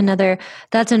think that's another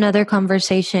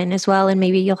conversation as well. And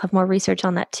maybe you'll have more research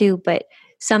on that too. But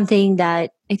something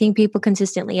that I think people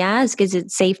consistently ask is, it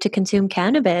safe to consume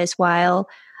cannabis while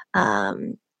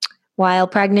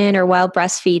pregnant or while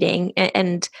breastfeeding?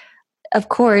 And of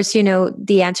course,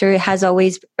 the answer has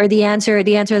always, or the answer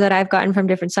that I've gotten from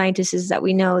different scientists is that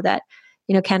we know that,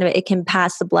 cannabis, it can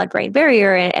pass the blood-brain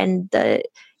barrier and the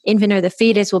infant or the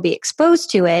fetus will be exposed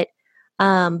to it.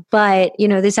 But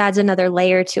this adds another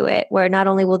layer to it, where not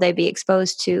only will they be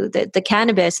exposed to the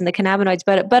cannabis and the cannabinoids,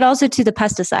 but also to the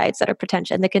pesticides that are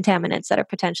potential and the contaminants that are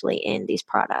potentially in these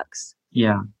products.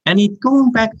 Yeah, and it's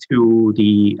going back to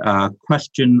the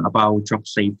question about drug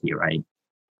safety, right?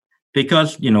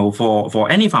 Because for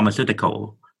any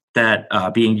pharmaceutical that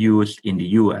are being used in the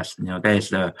U.S., there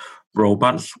is a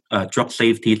robust drug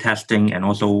safety testing and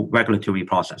also regulatory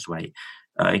process, right?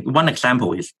 One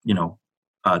example is the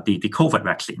COVID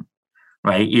vaccine,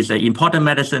 right? Is an important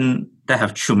medicine that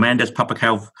have tremendous public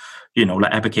health,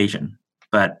 application.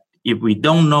 But if we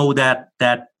don't know that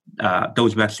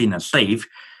those vaccines are safe,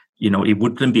 it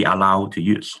wouldn't be allowed to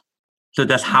use. So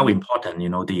that's how important,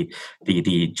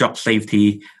 the drug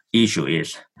safety issue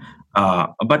is.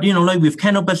 But with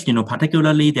cannabis,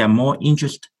 particularly, they're more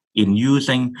interested in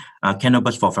using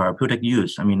cannabis for therapeutic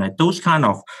use. I mean, like those kind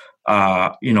of,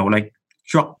 like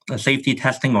drug safety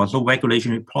testing or so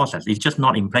regulatory process is just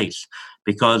not in place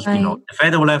because, the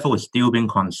federal level is still being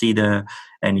considered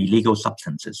an illegal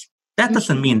substances. That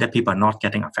doesn't mean that people are not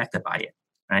getting affected by it,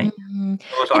 right? Mm-hmm.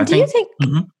 So and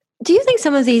do you think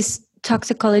some of these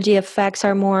toxicology effects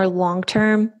are more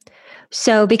long-term?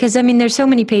 So, because there's so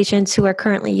many patients who are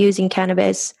currently using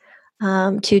cannabis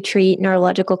to treat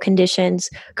neurological conditions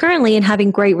currently and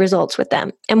having great results with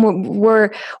them. And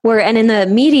and in the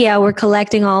media, we're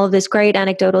collecting all of this great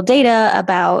anecdotal data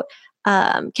about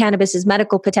cannabis's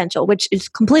medical potential, which is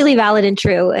completely valid and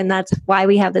true. And that's why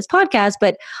we have this podcast.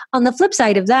 But on the flip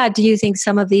side of that, do you think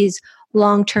some of these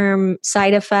long-term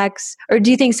side effects, or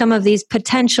do you think some of these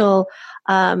potential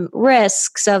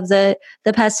risks of the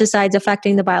pesticides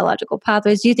affecting the biological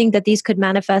pathways, do you think that these could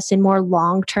manifest in more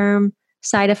long-term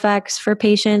side effects for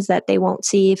patients that they won't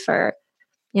see for,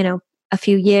 a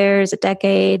few years, a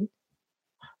decade?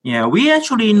 Yeah, we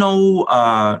actually know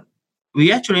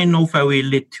very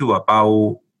little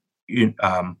about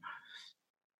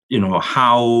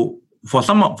how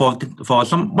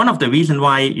one of the reasons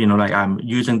why I'm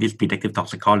using this predictive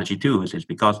toxicology tools is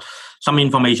because some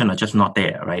information are just not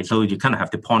there, right? So you kind of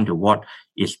have to point to what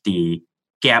is the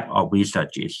gap of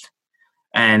research is.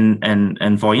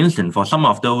 And for instance, for some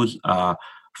of those,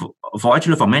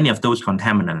 for many of those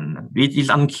contaminants, it is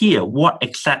unclear what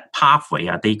exact pathway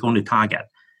are they going to target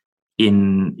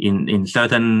in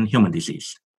certain human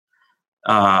disease.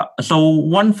 So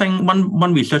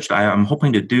one research that I'm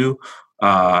hoping to do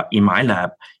in my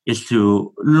lab is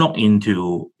to look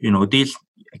into these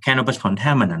cannabis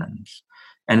contaminants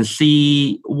and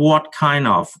see what kind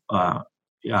of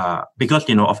because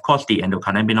of course the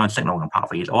endocannabinoid signaling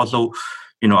pathway is also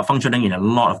functioning in a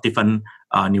lot of different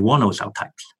neuronal cell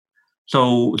types.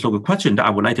 So the question that I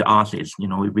would like to ask is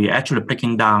if we're actually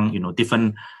breaking down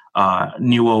different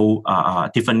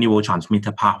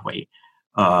neurotransmitter pathway,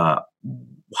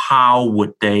 how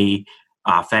would they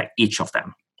affect each of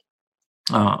them?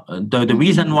 The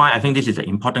reason why I think this is an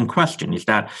important question is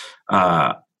that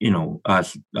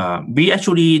we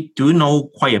actually do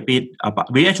know quite a bit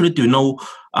about. We actually do know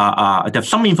there's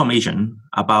some information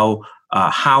about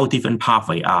how different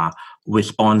pathways are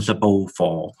responsible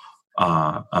for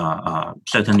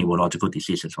certain neurological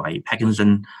diseases, right?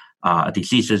 Parkinson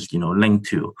diseases, linked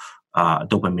to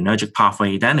dopaminergic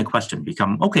pathway. Then the question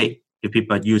becomes: okay, if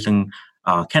people are using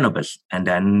cannabis and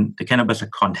then the cannabis are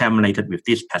contaminated with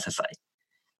this pesticide,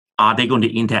 are they going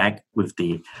to interact with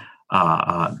the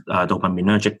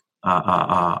dopaminergic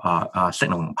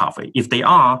signaling pathway? If they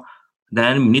are,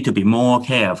 then we need to be more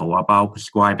careful about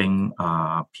prescribing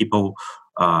people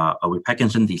with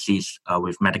Parkinson's disease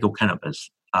with medical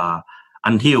cannabis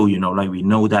until we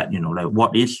know that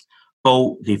what is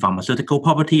both the pharmaceutical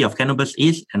property of cannabis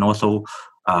is, and also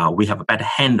we have a better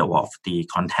handle of the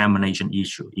contamination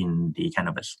issue in the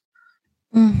cannabis.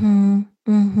 Mm-hmm.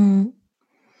 Mm-hmm.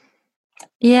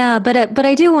 Yeah, but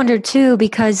I do wonder too,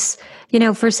 because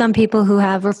for some people who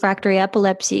have refractory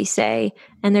epilepsy, say,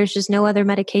 and there's just no other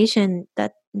medication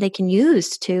that they can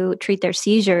use to treat their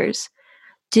seizures,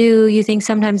 do you think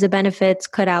sometimes the benefits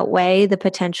could outweigh the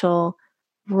potential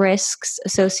risks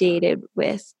associated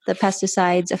with the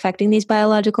pesticides affecting these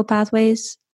biological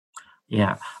pathways?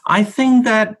 Yeah, I think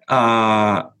that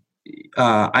for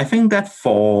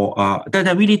that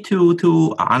are really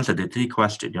to answer the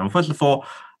question. First of all,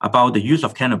 about the use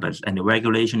of cannabis and the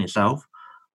regulation itself.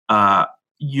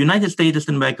 United States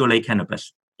doesn't regulate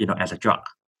cannabis, as a drug,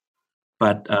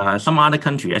 but some other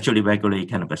country actually regulate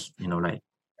cannabis,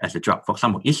 as a drug. For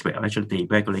example, Israel actually they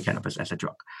regulate cannabis as a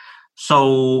drug.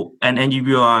 So and if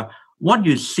you are what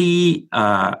you see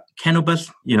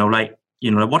cannabis,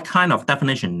 what kind of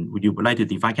definition would you like to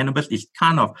define cannabis is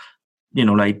kind of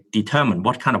determine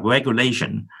what kind of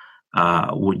regulation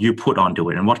would you put onto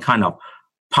it and what kind of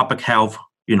public health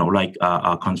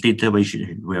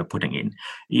consideration we are putting in.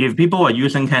 If people are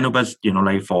using cannabis,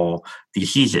 for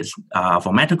diseases,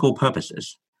 for medical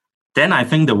purposes, then I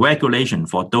think the regulation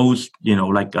for those,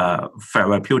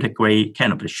 therapeutic grade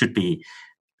cannabis should be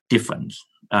different.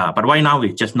 But right now,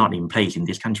 it's just not in place in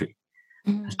this country.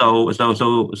 Mm-hmm. So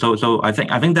I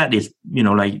think that is,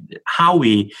 how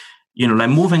we,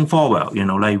 moving forward,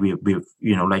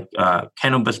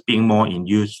 cannabis being more in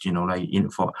use,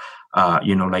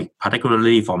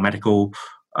 particularly for medical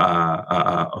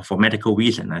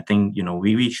reason. I think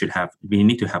we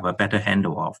need to have a better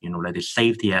handle of the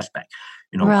safety aspect.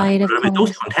 Right,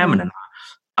 those contaminants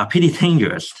are pretty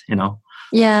dangerous.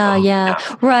 Yeah,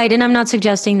 right. And I'm not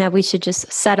suggesting that we should just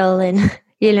settle in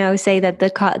say that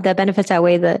the benefits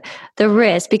outweigh the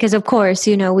risk, because of course,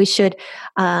 we should,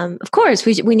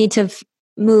 we need to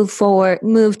move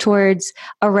towards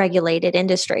a regulated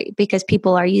industry, because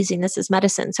people are using this as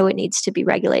medicine, so it needs to be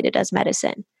regulated as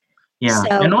medicine. Yeah,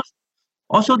 so, and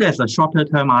also there's a shorter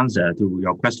term answer to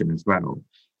your question as well.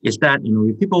 Is that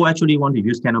if people actually want to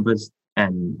use cannabis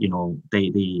and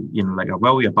they like are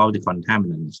worried about the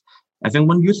contaminants, I think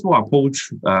one useful approach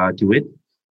to it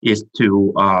is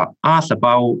to ask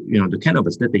about the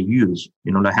cannabis that they use.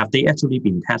 Like, have they actually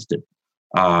been tested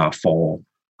for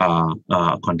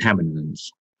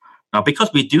contaminants? Now,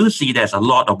 because we do see there's a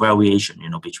lot of variation,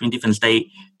 between different states,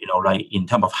 like in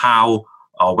terms of how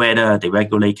or whether they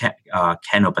regulate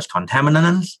cannabis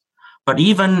contaminants. But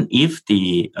even if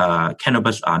the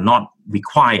cannabis are not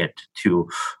required to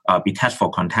be tested for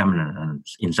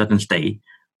contaminants in certain states,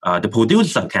 the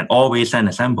producer can always send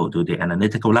a sample to the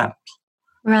analytical lab.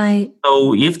 Right.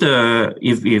 So if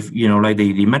like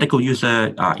the medical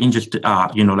user are interested,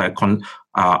 like want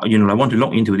to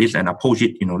look into this and approach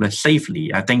it, like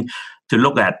safely, I think to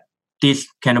look at this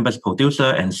cannabis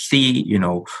producer and see,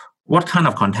 what kind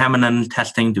of contaminant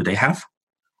testing do they have,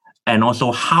 and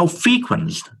also how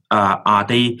frequent are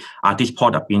these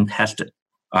products being tested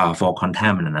for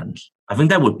contaminants. I think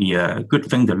that would be a good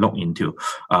thing to look into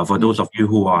for those of you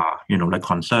who are, like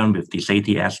concerned with the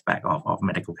safety aspect of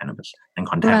medical cannabis and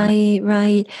contaminants.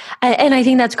 Right. And I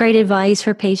think that's great advice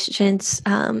for patients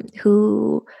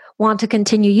who want to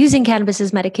continue using cannabis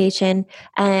as medication,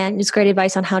 and it's great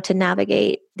advice on how to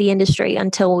navigate the industry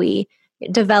until we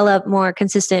develop more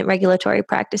consistent regulatory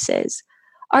practices.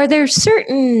 Are there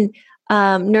certain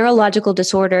neurological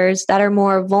disorders that are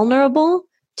more vulnerable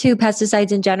to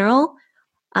pesticides in general?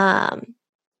 Of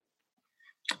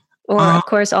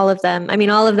course, all of them. I mean,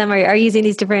 all of them are using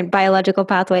these different biological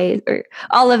pathways, or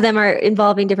all of them are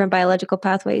involving different biological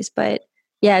pathways. But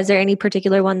yeah, is there any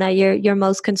particular one that you're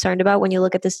most concerned about when you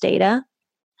look at this data?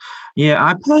 Yeah,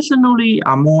 I personally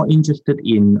am more interested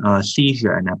in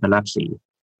seizure and epilepsy.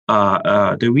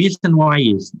 The reason why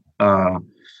is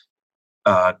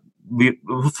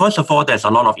first of all, there's a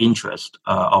lot of interest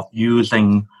of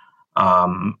using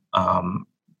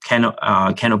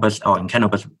cannabis or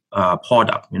cannabis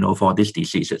product, for these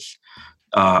diseases,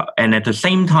 and at the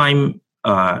same time,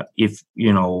 if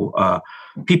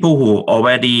people who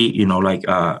already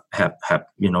have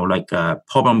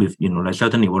problem with like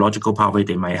certain neurological pathway,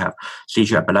 they might have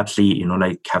seizure, epilepsy,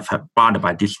 have bothered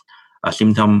by this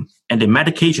symptom, and the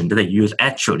medication that they use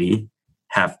actually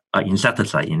have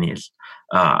insecticide in it.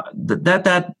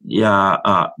 The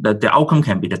outcome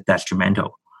can be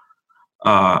detrimental.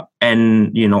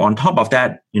 And on top of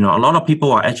that, a lot of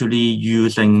people are actually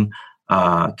using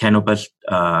cannabis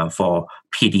for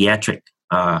pediatric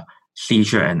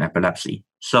seizure and epilepsy.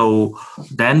 So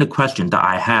then the question that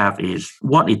I have is,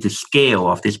 what is the scale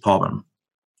of this problem,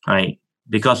 right?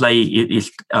 Because it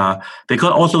is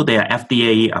because also there are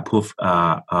FDA approved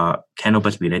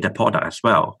cannabis related product as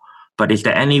well. But is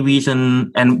there any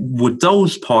reason, and would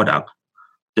those products,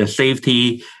 the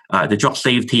safety, the drug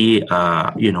safety,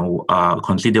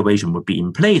 consideration would be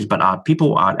in place, but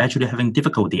people are actually having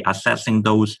difficulty assessing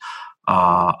those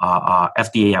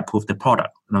FDA approved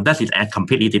product? Now, that is a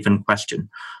completely different question.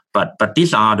 But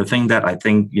these are the things that I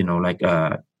think, with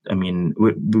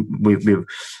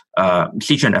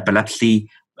seizure and epilepsy,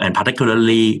 and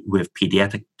particularly with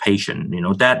pediatric patient,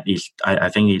 that is, I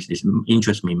think is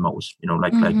interests me most.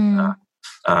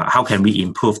 How can we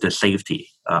improve the safety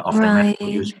of the medical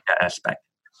use in that aspect?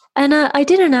 And I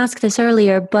didn't ask this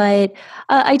earlier, but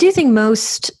I do think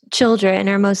most children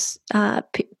or most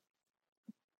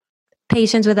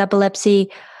patients with epilepsy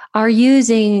are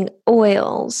using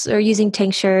oils or using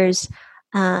tinctures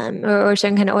or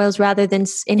certain kind of oils rather than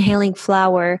inhaling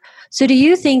flower. So do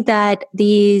you think that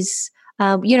these,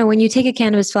 when you take a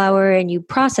cannabis flower and you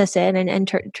process it and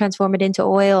transform it into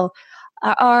oil,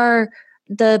 are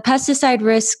the pesticide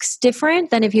risks different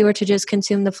than if you were to just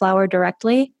consume the flower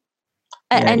directly?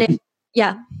 We haven't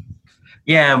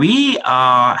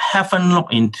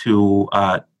looked into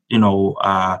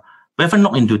we haven't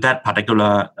looked into that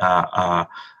particular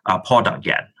product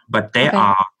yet, but there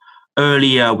are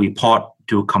earlier report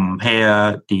to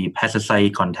compare the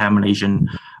pesticide contamination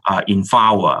in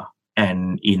flower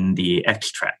and in the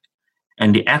extract,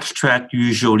 and the extract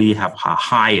usually have a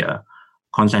higher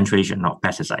concentration of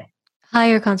pesticide.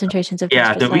 Higher concentrations of pesticide.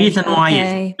 Yeah, the reason why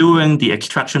is during the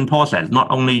extraction process, not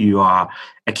only you are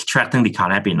extracting the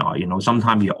cannabinoid,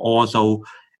 sometimes you're also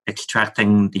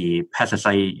extracting the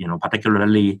pesticide,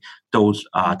 particularly those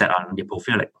that are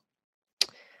lipophilic.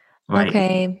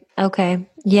 Right. Okay.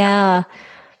 Yeah.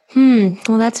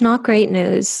 Well, that's not great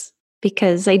news.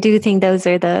 because I do think those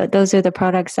are the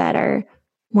products that are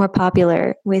more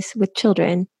popular with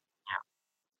children.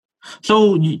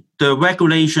 So the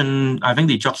regulation, I think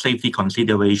the drug safety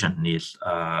consideration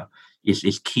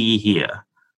is key here.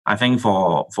 I think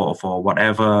for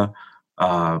whatever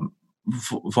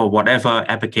for whatever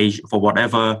application, for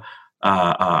whatever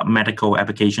medical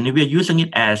application, if we are using it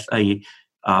as a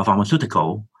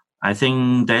pharmaceutical, I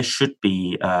think there should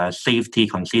be safety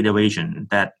consideration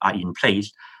that are in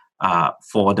place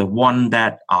for the one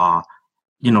that are,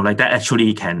 like that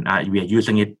actually can we are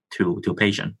using it to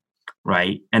patient,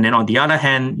 right? And then on the other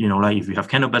hand, like if you have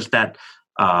cannabis that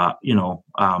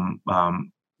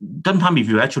sometimes if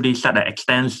you actually set an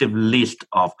extensive list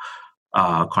of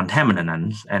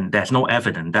contaminants and there's no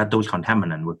evidence that those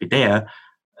contaminants would be there,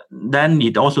 then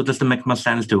it also doesn't make much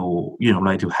sense to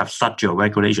to have such a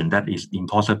regulation that is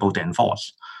impossible to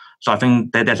enforce. So I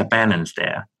think that there's a balance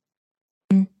there.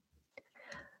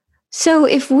 So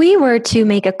if we were to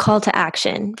make a call to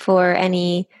action for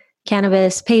any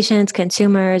cannabis patients,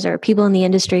 consumers, or people in the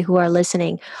industry who are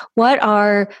listening, what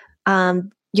are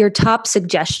your top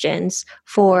suggestions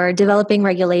for developing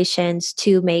regulations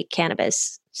to make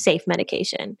cannabis safe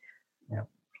medication? Yeah.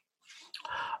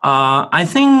 I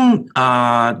think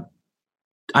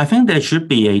there should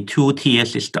be a two-tier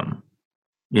system.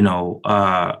 On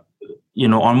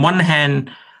one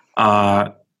hand,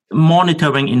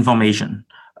 monitoring information.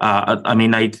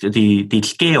 Like the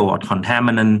scale of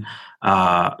contaminant,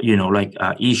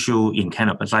 issue in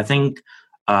cannabis. I think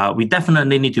we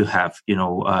definitely need to have,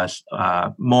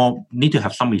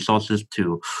 some resources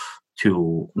to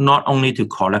not only to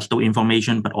collect those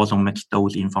information, but also make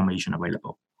those information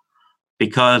available.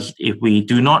 Because if we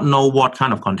do not know what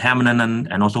kind of contaminant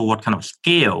and also what kind of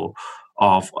scale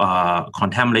of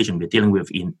contamination we're dealing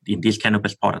with in this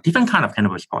cannabis product, different kind of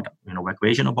cannabis product,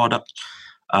 recreational products,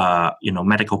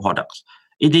 medical products,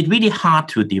 it is really hard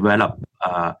to develop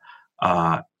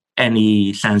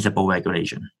any sensible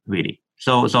regulation, really.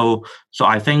 So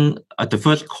I think the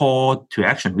first call to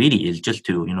action really is just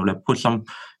to put some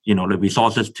the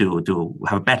resources to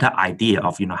have a better idea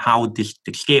of how the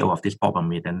scale of this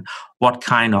problem is and what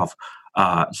kind of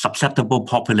susceptible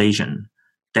population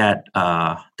that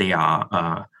they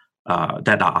are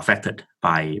that are affected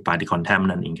by the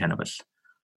contaminant in cannabis.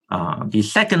 The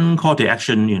second call to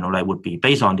action, would be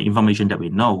based on the information that we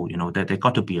know, that there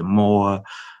got to be a more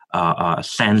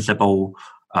sensible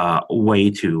way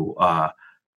to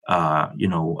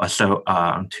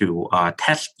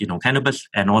test, cannabis,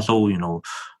 and also,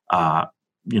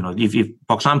 if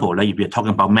for example, like if you're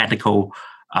talking about medical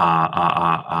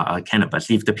cannabis,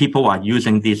 if the people are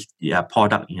using this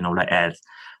product, as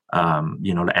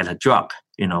a drug,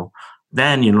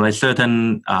 then a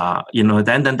certain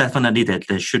then definitely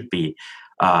there should be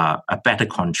a better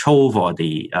control for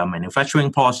the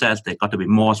manufacturing process. There got to be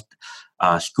more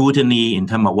scrutiny in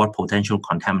terms of what potential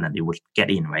contaminant it would get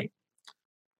in, right?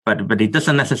 But it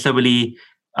doesn't necessarily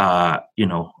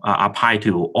apply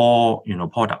to all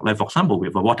product. Like for example,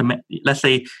 with a watermelon, let's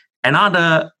say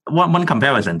another one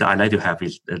comparison that I like to have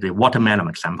is the watermelon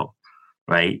example,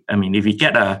 right? I mean, if you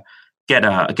get a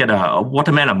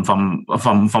watermelon from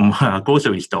a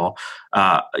grocery store,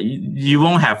 you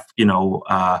won't have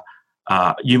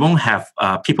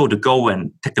people to go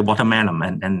and take the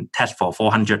watermelon and test for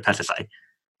 400 pesticides,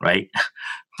 right?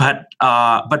 But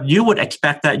you would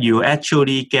expect that you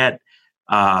actually get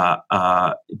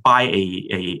buy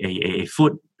a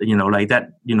food like that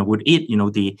would eat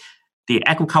the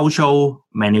agricultural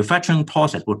manufacturing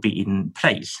process would be in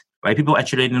place, right? People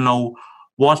actually know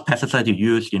what pesticide to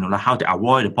use, how to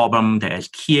avoid the problem. There is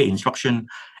clear instruction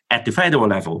at the federal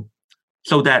level,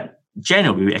 so that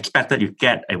generally we expect that you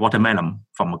get a watermelon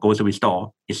from a grocery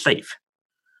store is safe.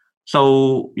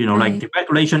 So, like the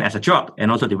regulation as a drug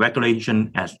and also the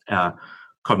regulation as a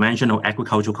conventional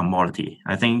agricultural commodity,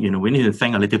 I think, we need to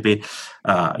think a little bit,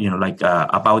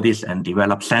 about this and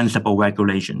develop sensible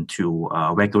regulation to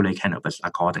regulate cannabis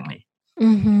accordingly.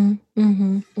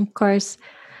 Of course.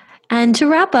 And to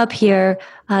wrap up here,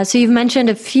 so you've mentioned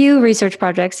a few research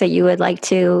projects that you would like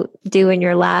to do in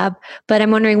your lab, but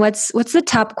I'm wondering what's the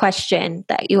top question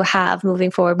that you have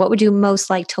moving forward? What would you most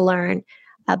like to learn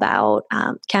about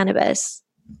cannabis,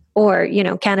 or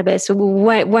cannabis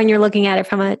when you're looking at it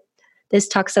from this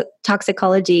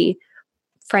toxicology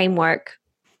framework?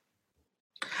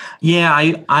 Yeah,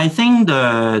 I think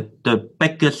the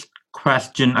biggest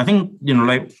question, I think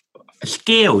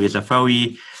scale is a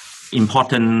very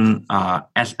important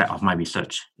aspect of my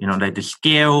research. Like the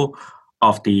scale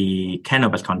of the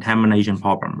cannabis contamination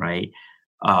problem, right?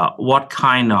 What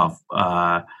kind of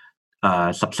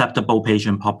susceptible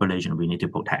patient population we need to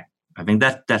protect, I think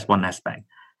that's one aspect.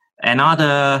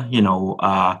 Another,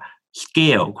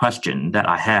 scale question that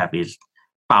I have is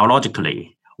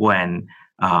biologically, when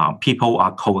people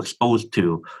are co-exposed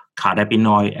to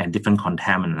cannabinoid and different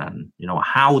contaminants,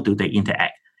 how do they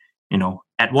interact?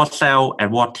 At what cell,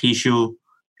 at what tissue,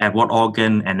 at what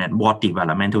organ, and at what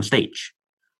developmental stage?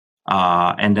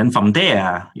 And then from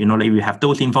there, if we have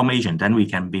those information, then we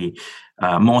can be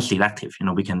more selective.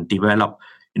 We can develop,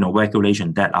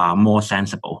 regulation that are more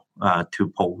sensible to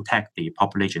protect the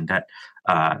population that,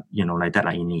 that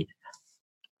are in need.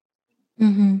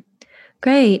 Mm-hmm.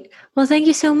 Great. Well, thank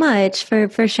you so much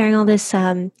for sharing all this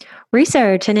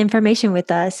research and information with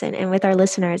us and with our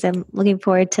listeners. I'm looking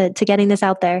forward to getting this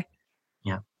out there.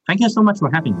 Yeah. Thank you so much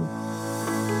for having me.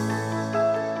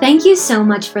 Thank you so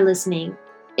much for listening.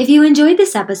 If you enjoyed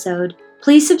this episode,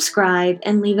 please subscribe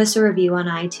and leave us a review on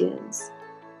iTunes.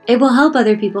 It will help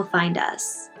other people find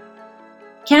us.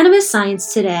 Cannabis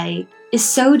Science Today is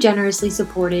so generously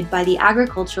supported by the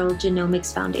Agricultural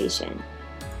Genomics Foundation,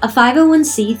 a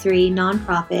 501c3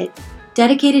 nonprofit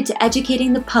dedicated to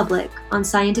educating the public on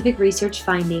scientific research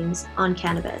findings on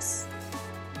cannabis.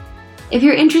 If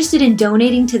you're interested in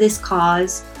donating to this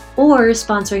cause or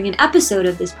sponsoring an episode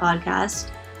of this podcast,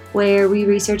 where we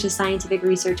research a scientific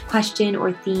research question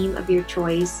or theme of your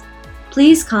choice,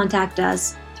 please contact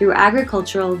us through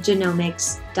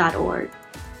agriculturalgenomics.org.